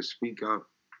continue to speak up.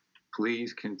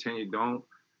 Please continue. Don't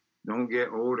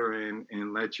get older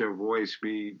and let your voice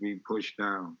be pushed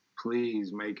down.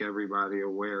 Please make everybody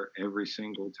aware every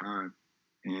single time.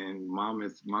 And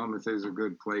Monmouth is a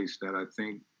good place that I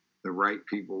think the right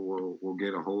people will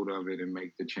get a hold of it and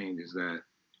make the changes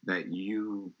that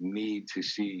you need to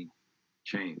see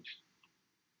changed.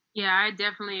 Yeah, I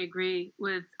definitely agree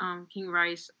with King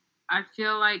Rice. I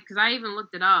feel like, because I even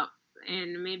looked it up,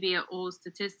 and maybe an old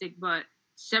statistic, but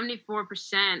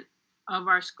 74% of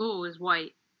our school is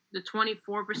white. The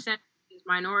 24% is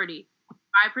minority.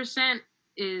 5%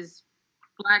 is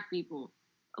Black people.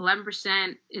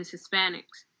 11% is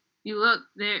Hispanics. You look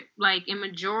there, like, a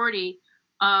majority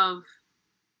of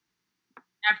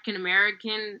African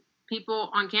American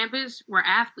people on campus were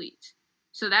athletes.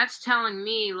 So that's telling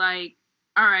me, like,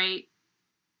 all right,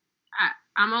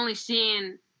 I'm only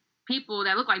seeing people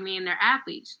that look like me and they're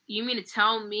athletes. You mean to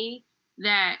tell me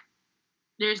that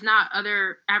there's not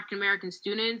other African American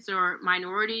students or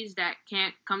minorities that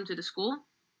can't come to the school,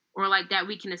 or like that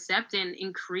we can accept and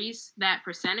increase that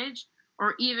percentage,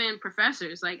 or even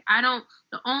professors? Like,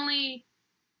 the only,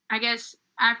 I guess,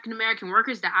 African American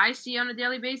workers that I see on a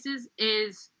daily basis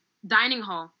is dining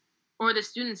hall or the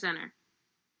student center.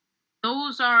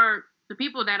 Those are the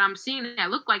people that I'm seeing that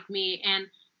look like me, and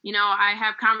I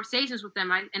have conversations with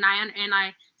them, and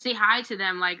I say hi to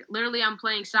them. Like, literally, I'm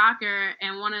playing soccer,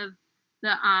 and one of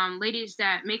the ladies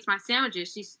that makes my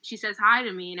sandwiches, she says hi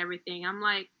to me and everything. I'm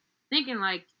like thinking,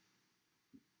 like,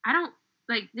 I don't,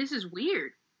 like, this is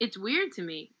weird. It's weird to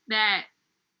me that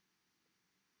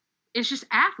it's just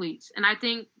athletes. And I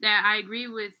think that I agree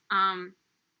with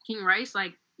King Rice.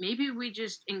 Like, maybe we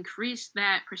just increase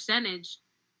that percentage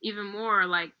even more.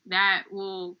 Like, that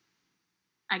will,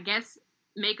 I guess,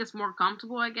 make us more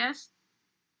comfortable, I guess.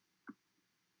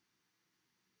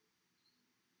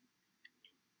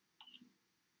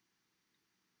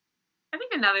 I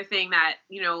think another thing that,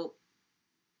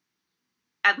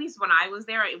 at least when I was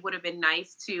there, it would have been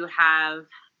nice to have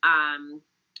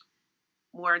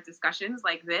more discussions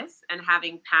like this, and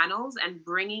having panels and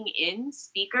bringing in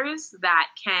speakers that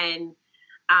can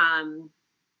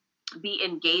be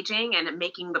engaging and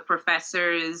making the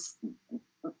professors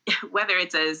whether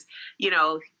it's as,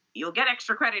 you'll get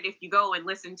extra credit if you go and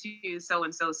listen to so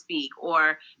and so speak,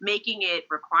 or making it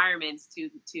requirements to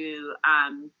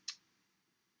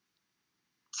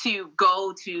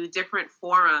go to different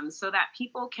forums so that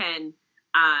people can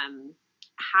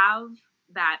have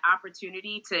that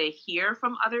opportunity to hear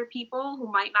from other people who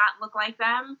might not look like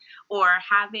them, or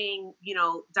having,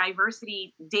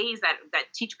 diversity days that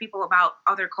teach people about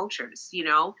other cultures.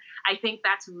 I think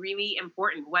that's really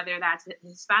important, whether that's a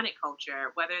Hispanic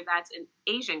culture, whether that's an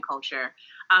Asian culture,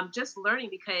 just learning,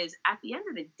 because at the end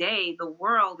of the day, the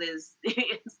world is,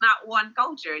 it's not one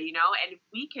culture, and if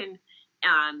we can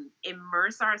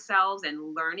immerse ourselves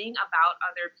in learning about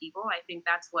other people. I think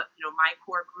that's what, my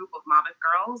core group of Monmouth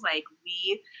girls, like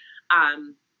we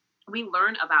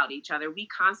learn about each other. We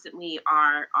constantly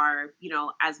are,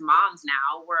 as moms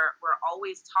now, we're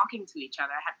always talking to each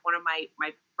other. I had one of my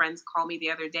friends call me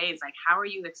the other day. It's like, how are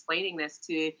you explaining this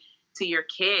to your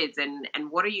kids, and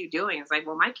what are you doing? It's like,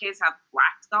 well, my kids have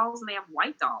black dolls and they have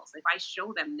white dolls. If I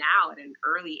show them now at an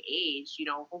early age,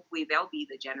 hopefully they'll be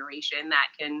the generation that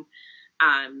can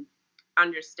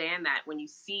understand that when you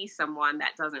see someone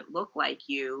that doesn't look like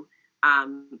you,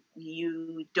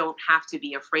 you don't have to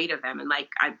be afraid of them. And like,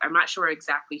 I'm not sure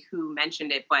exactly who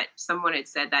mentioned it, but someone had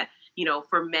said that,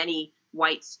 for many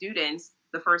white students,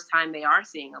 the first time they are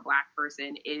seeing a black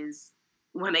person is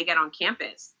when they get on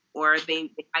campus, or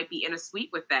they might be in a suite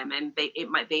with them, and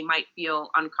they might feel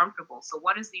uncomfortable. So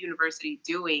what is the university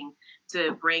doing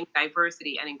to bring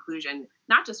diversity and inclusion,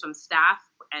 not just from staff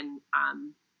and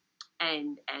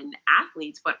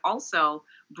athletes, but also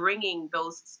bringing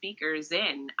those speakers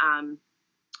in,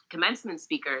 commencement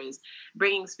speakers,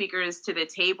 bringing speakers to the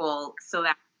table so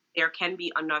that there can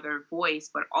be another voice,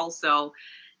 but also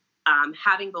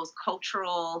having those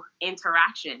cultural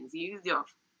interactions.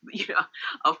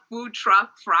 A food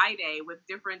truck Friday with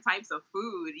different types of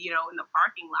food, in the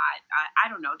parking lot. I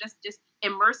don't know, just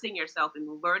immersing yourself in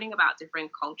learning about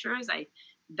different cultures.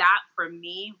 That for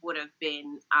me would have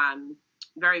been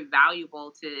very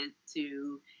valuable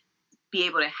to be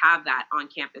able to have that on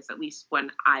campus, at least when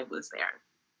I was there.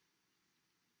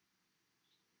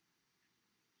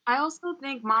 I also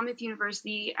think Monmouth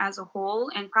University as a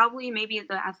whole, and probably maybe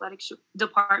the athletics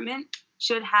department,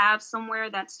 should have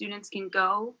somewhere that students can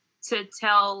go to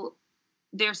tell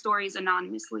their stories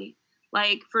anonymously.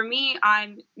 Like for me,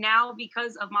 I'm now,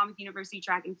 because of Monmouth University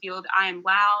track and field, I am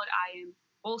loud, I am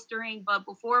bolstering. But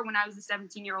before, when I was a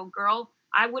 17-year-old girl,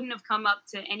 I wouldn't have come up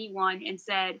to anyone and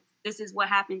said, this is what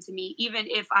happened to me, even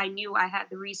if I knew I had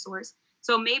the resource.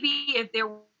 So maybe if there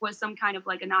was some kind of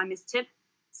like anonymous tip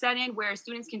set in where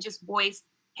students can just voice,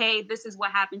 hey, this is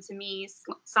what happened to me,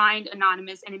 signed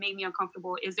anonymous, and it made me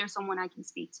uncomfortable. Is there someone I can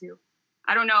speak to?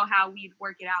 I don't know how we'd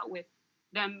work it out with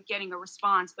them getting a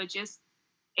response, but just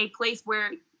a place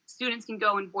where students can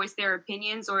go and voice their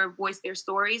opinions or voice their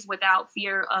stories without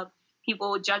fear of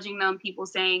people judging them, people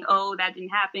saying, oh, that didn't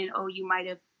happen. Oh, you might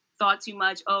have thought too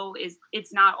much. Oh,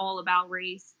 it's not all about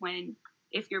race, when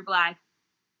if you're Black,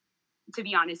 to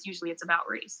be honest, usually it's about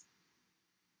race.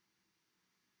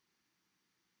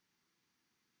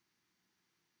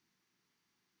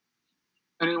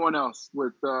 Anyone else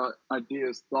with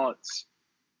ideas, thoughts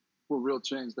for real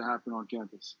change to happen on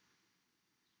campus?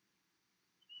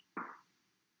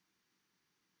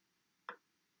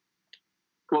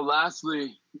 Well,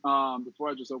 lastly, before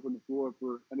I just open the floor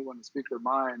for anyone to speak their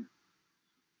mind,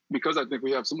 because I think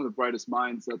we have some of the brightest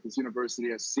minds that this university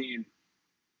has seen,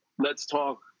 let's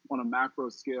talk on a macro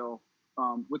scale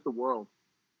with the world.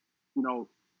 The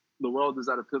world is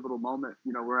at a pivotal moment.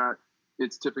 We're at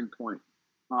its tipping point.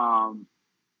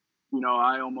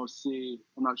 I almost see,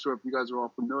 I'm not sure if you guys are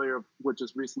all familiar with what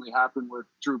just recently happened with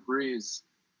Drew Brees,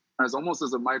 as almost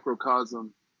as a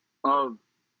microcosm of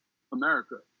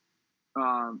America.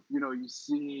 You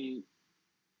see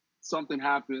something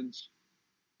happens,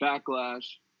 backlash,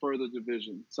 further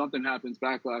division. Something happens,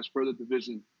 backlash, further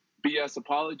division. BS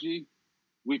apology,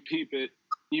 we peep it,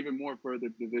 even more further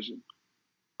division.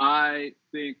 I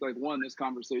think, this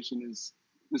conversation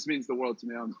this means the world to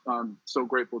me. I'm so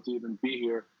grateful to even be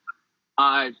here.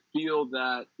 I feel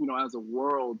that, as a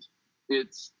world,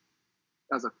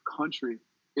 as a country,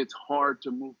 it's hard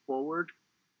to move forward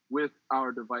with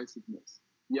our divisiveness.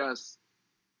 Yes,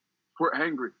 we're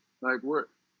angry. We're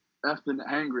effing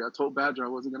angry. I told Badger I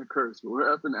wasn't going to curse, but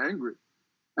we're effing angry.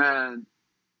 And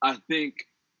I think,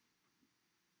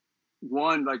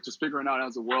 just figuring out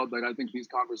as a world, I think these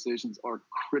conversations are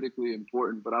critically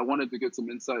important. But I wanted to get some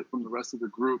insight from the rest of the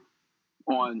group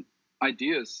on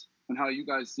ideas and how you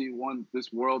guys see,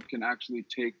 this world can actually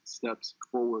take steps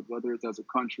forward, whether it's as a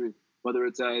country, whether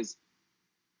it's as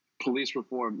police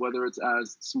reform, whether it's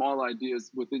as small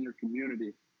ideas within your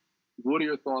community. What are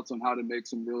your thoughts on how to make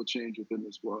some real change within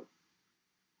this world?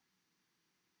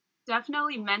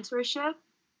 Definitely mentorship,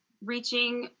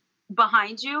 reaching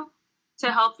behind you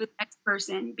to help the next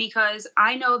person, because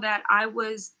I know that I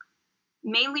was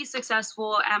mainly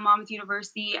successful at Monmouth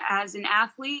University as an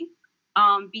athlete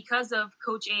because of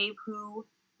Coach Abe, who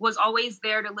was always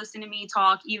there to listen to me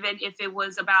talk, even if it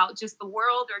was about just the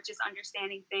world or just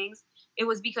understanding things. It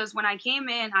was because when I came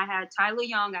in, I had Tyler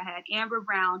Young, I had Amber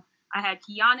Brown, I had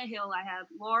Kiana Hill, I had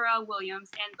Laura Williams,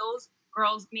 and those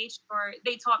girls made sure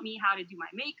they taught me how to do my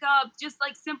makeup, just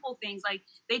like simple things. Like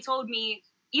they told me,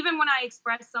 even when I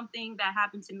expressed something that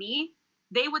happened to me,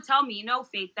 they would tell me, no,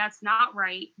 Faith, that's not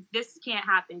right. This can't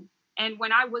happen. And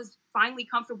when I was finally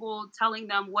comfortable telling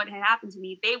them what had happened to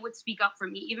me, they would speak up for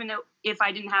me, even though if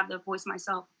I didn't have the voice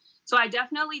myself. So I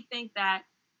definitely think that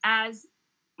as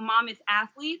Monmouth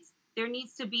athletes, there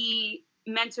needs to be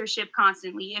mentorship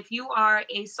constantly. If you are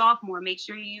a sophomore, make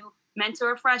sure you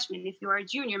mentor a freshman. If you are a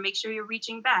junior, make sure you're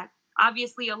reaching back.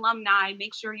 Obviously, alumni,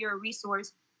 make sure you're a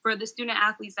resource for the student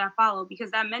athletes that follow, because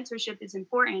that mentorship is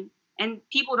important. And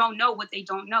people don't know what they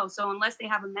don't know. So unless they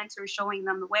have a mentor showing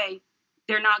them the way,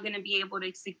 they're not going to be able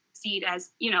to succeed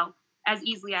as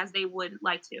easily as they would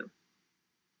like to.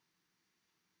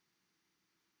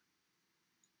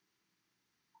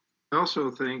 I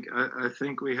also think I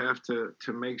think we have to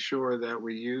make sure that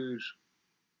we use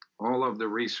all of the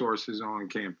resources on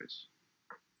campus.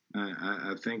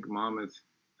 I think Monmouth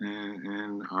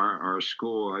and our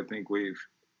school, I think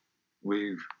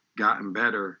we've gotten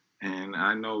better. And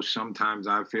I know sometimes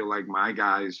I feel like my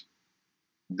guys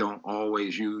don't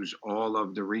always use all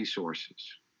of the resources.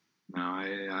 Now,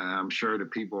 I'm sure the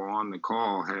people on the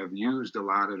call have used a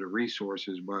lot of the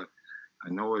resources, but I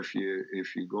know if you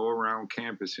go around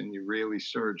campus and you really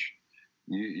search,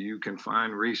 you can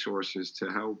find resources to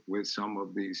help with some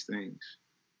of these things.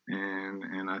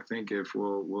 And I think if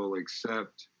we'll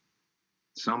accept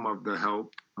some of the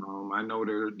help, I know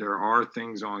there are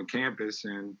things on campus,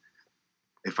 and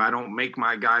if I don't make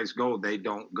my guys go, they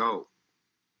don't go.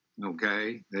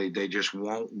 Okay, they just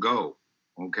won't go.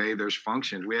 Okay, there's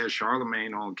functions. We had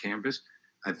Charlemagne on campus.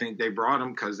 I think they brought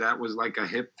him because that was like a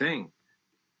hip thing.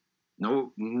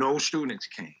 No students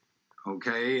came.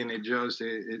 Okay, and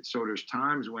so there's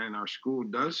times when our school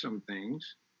does some things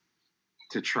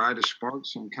to try to spark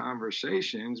some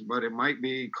conversations, but it might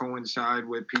be coincide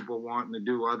with people wanting to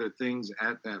do other things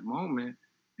at that moment.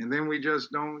 And then we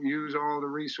just don't use all the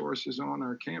resources on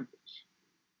our campus.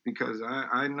 Because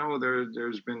I know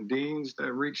there's been deans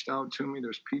that reached out to me.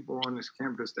 There's people on this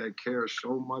campus that care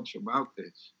so much about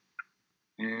this.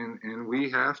 And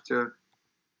we have to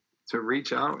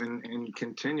reach out and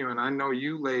continue. And I know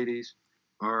you ladies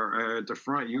are at the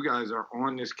front. You guys are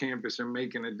on this campus and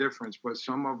making a difference. But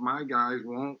some of my guys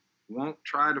won't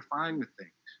try to find the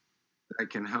things that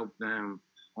can help them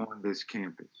on this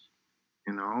campus.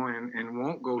 And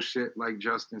won't go sit like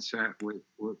Justin sat with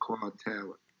Claude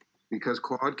Taylor. Because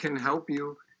Claude can help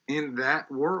you in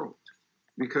that world.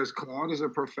 Because Claude is a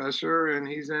professor and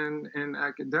he's in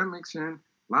academics, and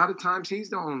a lot of times he's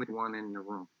the only one in the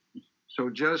room. So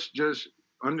just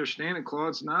understanding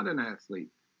Claude's not an athlete.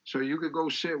 So you could go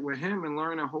sit with him and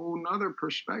learn a whole nother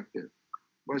perspective.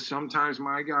 But sometimes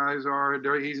my guys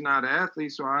he's not an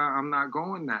athlete, so I'm not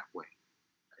going that way.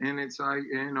 And it's like,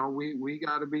 we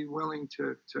got to be willing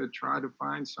to try to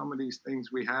find some of these things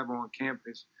we have on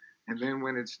campus. And then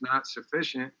when it's not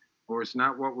sufficient or it's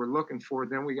not what we're looking for,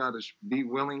 then we got to be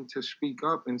willing to speak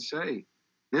up and say,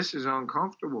 this is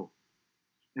uncomfortable.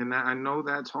 And I know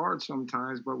that's hard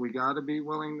sometimes, but we got to be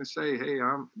willing to say, hey,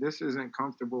 this isn't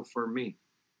comfortable for me.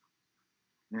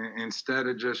 And instead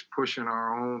of just pushing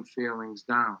our own feelings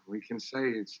down, we can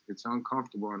say it's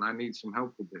uncomfortable and I need some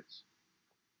help with this.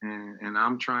 And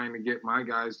I'm trying to get my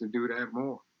guys to do that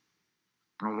more.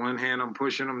 On one hand, I'm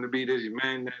pushing them to be this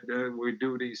man that we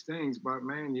do these things, but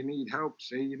man, you need help.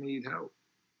 Say you need help.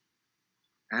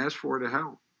 Ask for the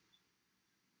help.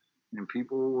 And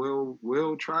people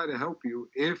will try to help you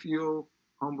if you'll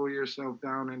humble yourself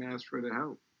down and ask for the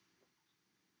help.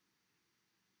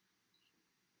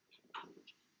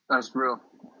 That's real.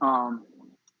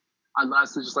 I'd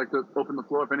lastly just like to open the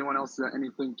floor if anyone else has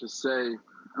anything to say.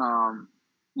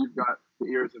 You've got the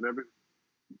ears of everyone.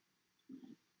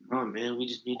 Oh man, we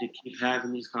just need to keep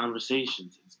having these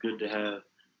conversations. It's good to have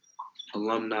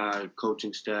alumni,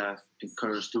 coaching staff, and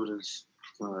current students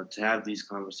to have these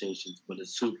conversations, but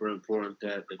it's super important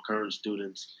that the current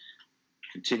students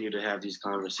continue to have these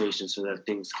conversations so that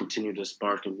things continue to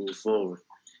spark and move forward.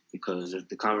 Because if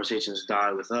the conversations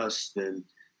die with us, then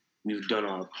we've done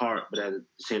our part, but at the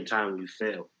same time, we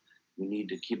fail. we need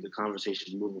to keep the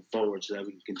conversations moving forward so that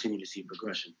we can continue to see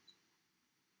progression.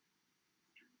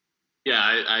 Yeah,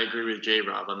 I agree with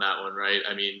J-Rob on that one, right?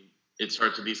 I mean, it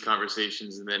starts with these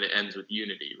conversations and then it ends with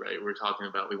unity, right? We're talking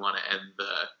about we want to end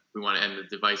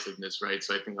the divisiveness, right?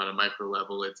 So I think on a micro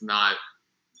level, it's not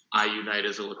I unite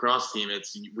as a lacrosse team,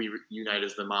 it's we unite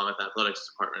as the Monmouth Athletics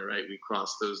Department, right? We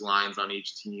cross those lines on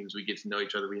each teams, we get to know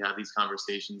each other, we have these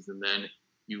conversations, and then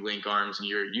you link arms and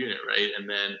you're a unit, right? And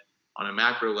then on a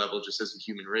macro level, just as a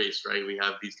human race, right? We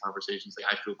have these conversations.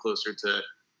 Like I feel closer to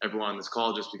everyone on this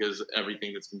call just because of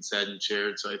everything that's been said and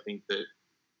shared. So I think that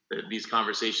these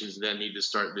conversations then need to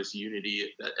start this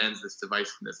unity that ends this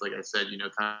divisiveness. Like I said,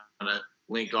 kind of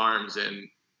link arms and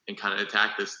kind of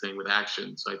attack this thing with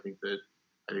action. So I think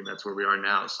that's where we are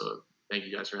now. So thank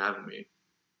you guys for having me.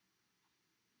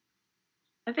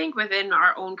 I think within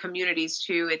our own communities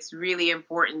too, it's really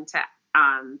important to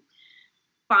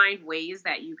find ways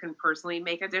that you can personally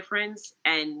make a difference,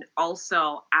 and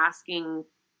also asking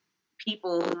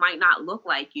people who might not look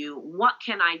like you, what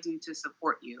can I do to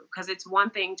support you? Because it's one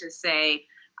thing to say,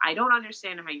 I don't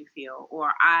understand how you feel, or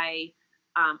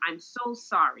I'm so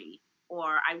sorry,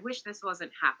 or I wish this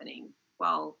wasn't happening.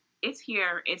 Well, it's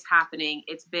here, it's happening,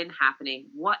 it's been happening.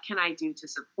 What can I do to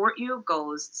support you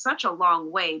goes such a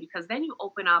long way, because then you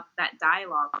open up that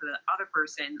dialogue for the other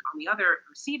person on the other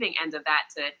receiving end of that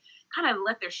to kind of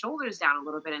let their shoulders down a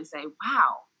little bit and say,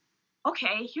 wow,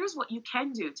 okay, here's what you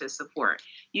can do to support.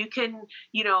 You can,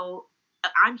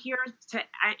 I'm here to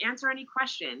answer any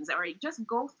questions, or just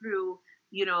go through,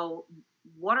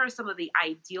 what are some of the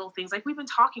ideal things, like we've been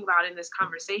talking about in this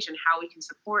conversation, how we can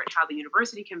support, how the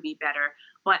university can be better,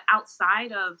 but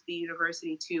outside of the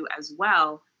university too as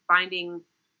well, finding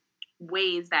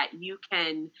ways that you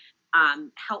can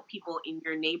help people in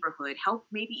your neighborhood, help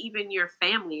maybe even your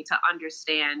family to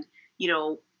understand,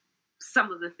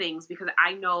 some of the things, because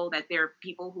I know that there are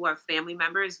people who have family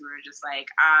members who are just like,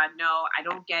 no, I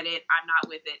don't get it. I'm not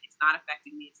with it. It's not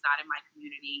affecting me. It's not in my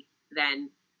community. Then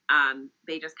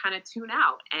they just kind of tune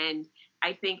out. And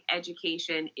I think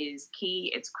education is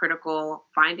key. It's critical.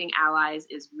 Finding allies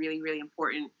is really, really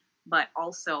important, but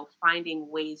also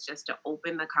finding ways just to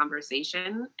open the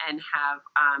conversation and have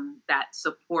that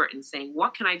support, and saying,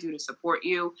 what can I do to support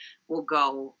you, will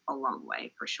go a long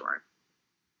way for sure.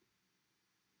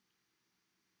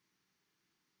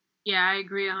 Yeah, I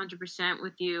agree 100%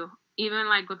 with you. Even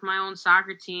like with my own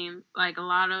soccer team, like a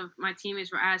lot of my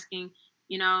teammates were asking,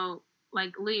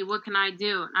 like, Lee, what can I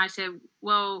do? And I said,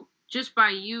 well, just by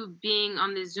you being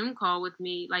on this Zoom call with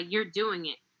me, like, you're doing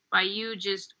it. By you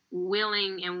just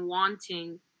willing and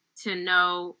wanting to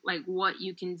know, like, what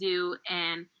you can do,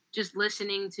 and just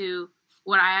listening to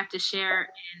what I have to share.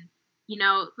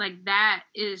 And, like, that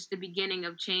is the beginning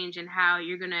of change and how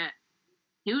you're going to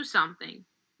do something.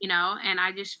 And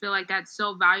I just feel like that's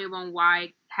so valuable, and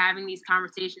why having these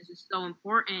conversations is so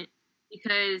important,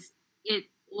 because it,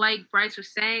 like Bryce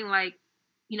was saying, like,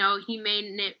 he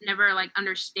may never like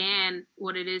understand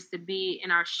what it is to be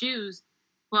in our shoes,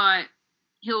 but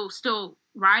he'll still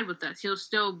ride with us. He'll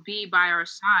still be by our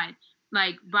side.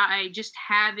 Like, by just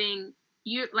having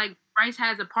you, like, Bryce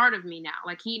has a part of me now.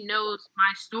 Like, he knows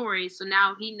my story. So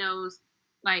now he knows,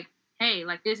 like, hey,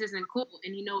 like, this isn't cool.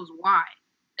 And he knows why.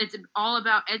 It's all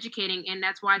about educating, and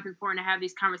that's why it's important to have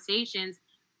these conversations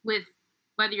with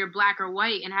whether you're black or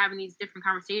white, and having these different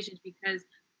conversations, because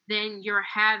then you're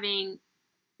having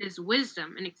this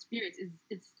wisdom and experience.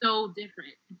 It's so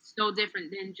different. It's so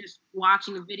different than just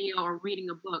watching a video or reading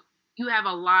a book. You have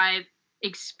a live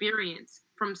experience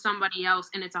from somebody else,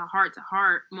 and it's a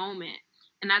heart-to-heart moment.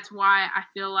 And that's why I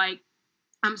feel like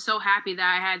I'm so happy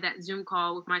that I had that Zoom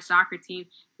call with my soccer team,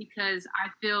 because I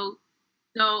feel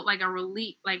so like a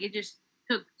relief. Like, it just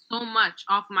took so much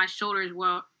off of my shoulders,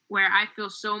 where I feel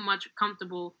so much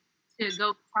comfortable to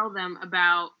go tell them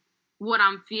about what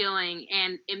I'm feeling.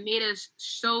 And it made us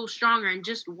so stronger in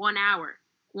just 1 hour.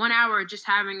 1 hour just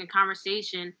having a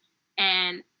conversation,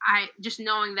 and I just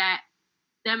knowing that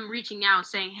them reaching out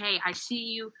saying, hey, I see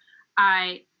you,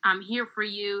 I'm here for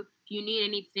you, if you need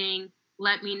anything,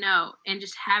 let me know, and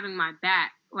just having my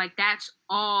back. Like, that's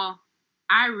all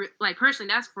like, personally,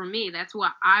 that's for me. That's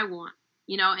what I want,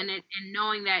 and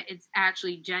knowing that it's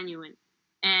actually genuine.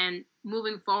 And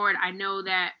moving forward, I know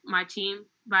that my team,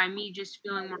 by me just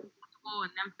feeling more comfortable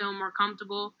and them feeling more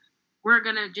comfortable, we're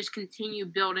going to just continue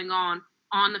building on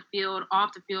the field,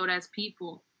 off the field, as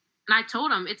people. And I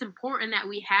told them it's important that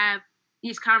we have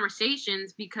these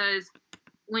conversations, because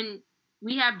when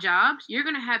we have jobs, you're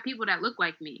going to have people that look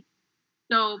like me.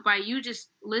 So by you just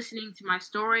listening to my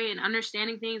story and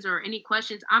understanding things, or any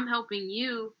questions, I'm helping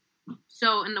you.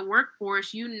 So in the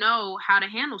workforce, you know how to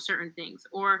handle certain things.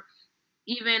 Or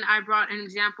even I brought an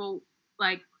example,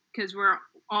 like, because we're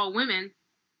all women,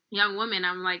 young women.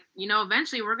 I'm like,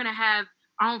 eventually we're going to have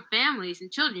our own families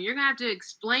and children. You're going to have to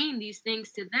explain these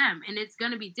things to them. And it's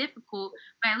going to be difficult,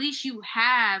 but at least you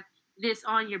have this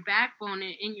on your backbone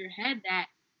and in your head that,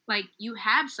 like, you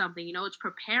have something, it's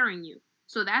preparing you.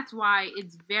 So that's why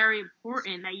it's very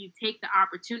important that you take the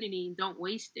opportunity and don't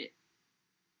waste it.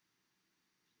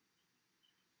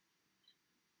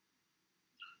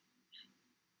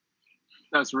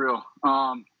 That's real.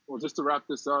 Well, just to wrap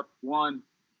this up, one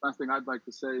last thing I'd like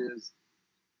to say is,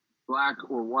 black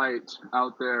or white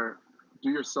out there, do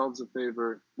yourselves a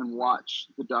favor and watch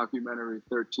the documentary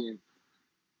 13th.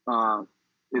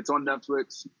 It's on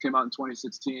Netflix, came out in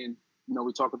 2016.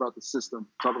 We talk about the system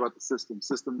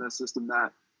this, system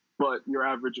that, but your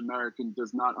average American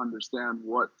does not understand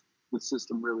what the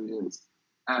system really is.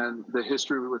 And the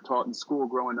history we were taught in school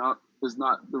growing up is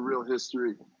not the real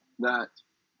history that,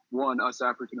 one, us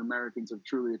African Americans have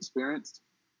truly experienced.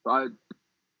 So I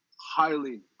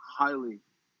highly, highly,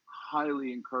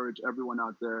 highly encourage everyone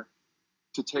out there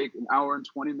to take an hour and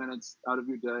 20 minutes out of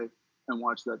your day and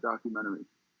watch that documentary.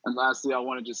 And lastly, I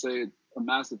want to just say a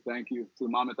massive thank you to the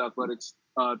Monmouth Athletics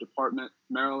Department,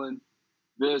 Maryland,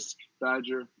 Visk,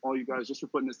 Badger, all you guys, just for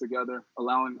putting this together,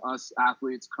 allowing us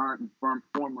athletes, current and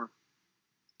former,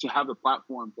 to have the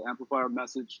platform to amplify our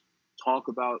message, talk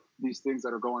about these things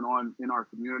that are going on in our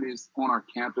communities, on our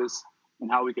campus,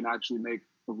 and how we can actually make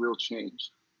a real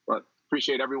change. But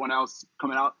appreciate everyone else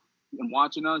coming out and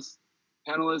watching us.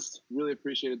 Panelists, really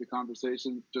appreciated the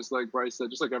conversation. Just like Bryce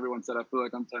said, just like everyone said, I feel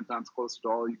like I'm 10 times closer to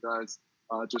all you guys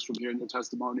just from hearing the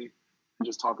testimony and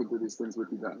just talking through these things with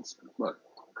you guys. But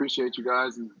appreciate you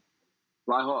guys, and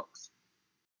fly Hawks.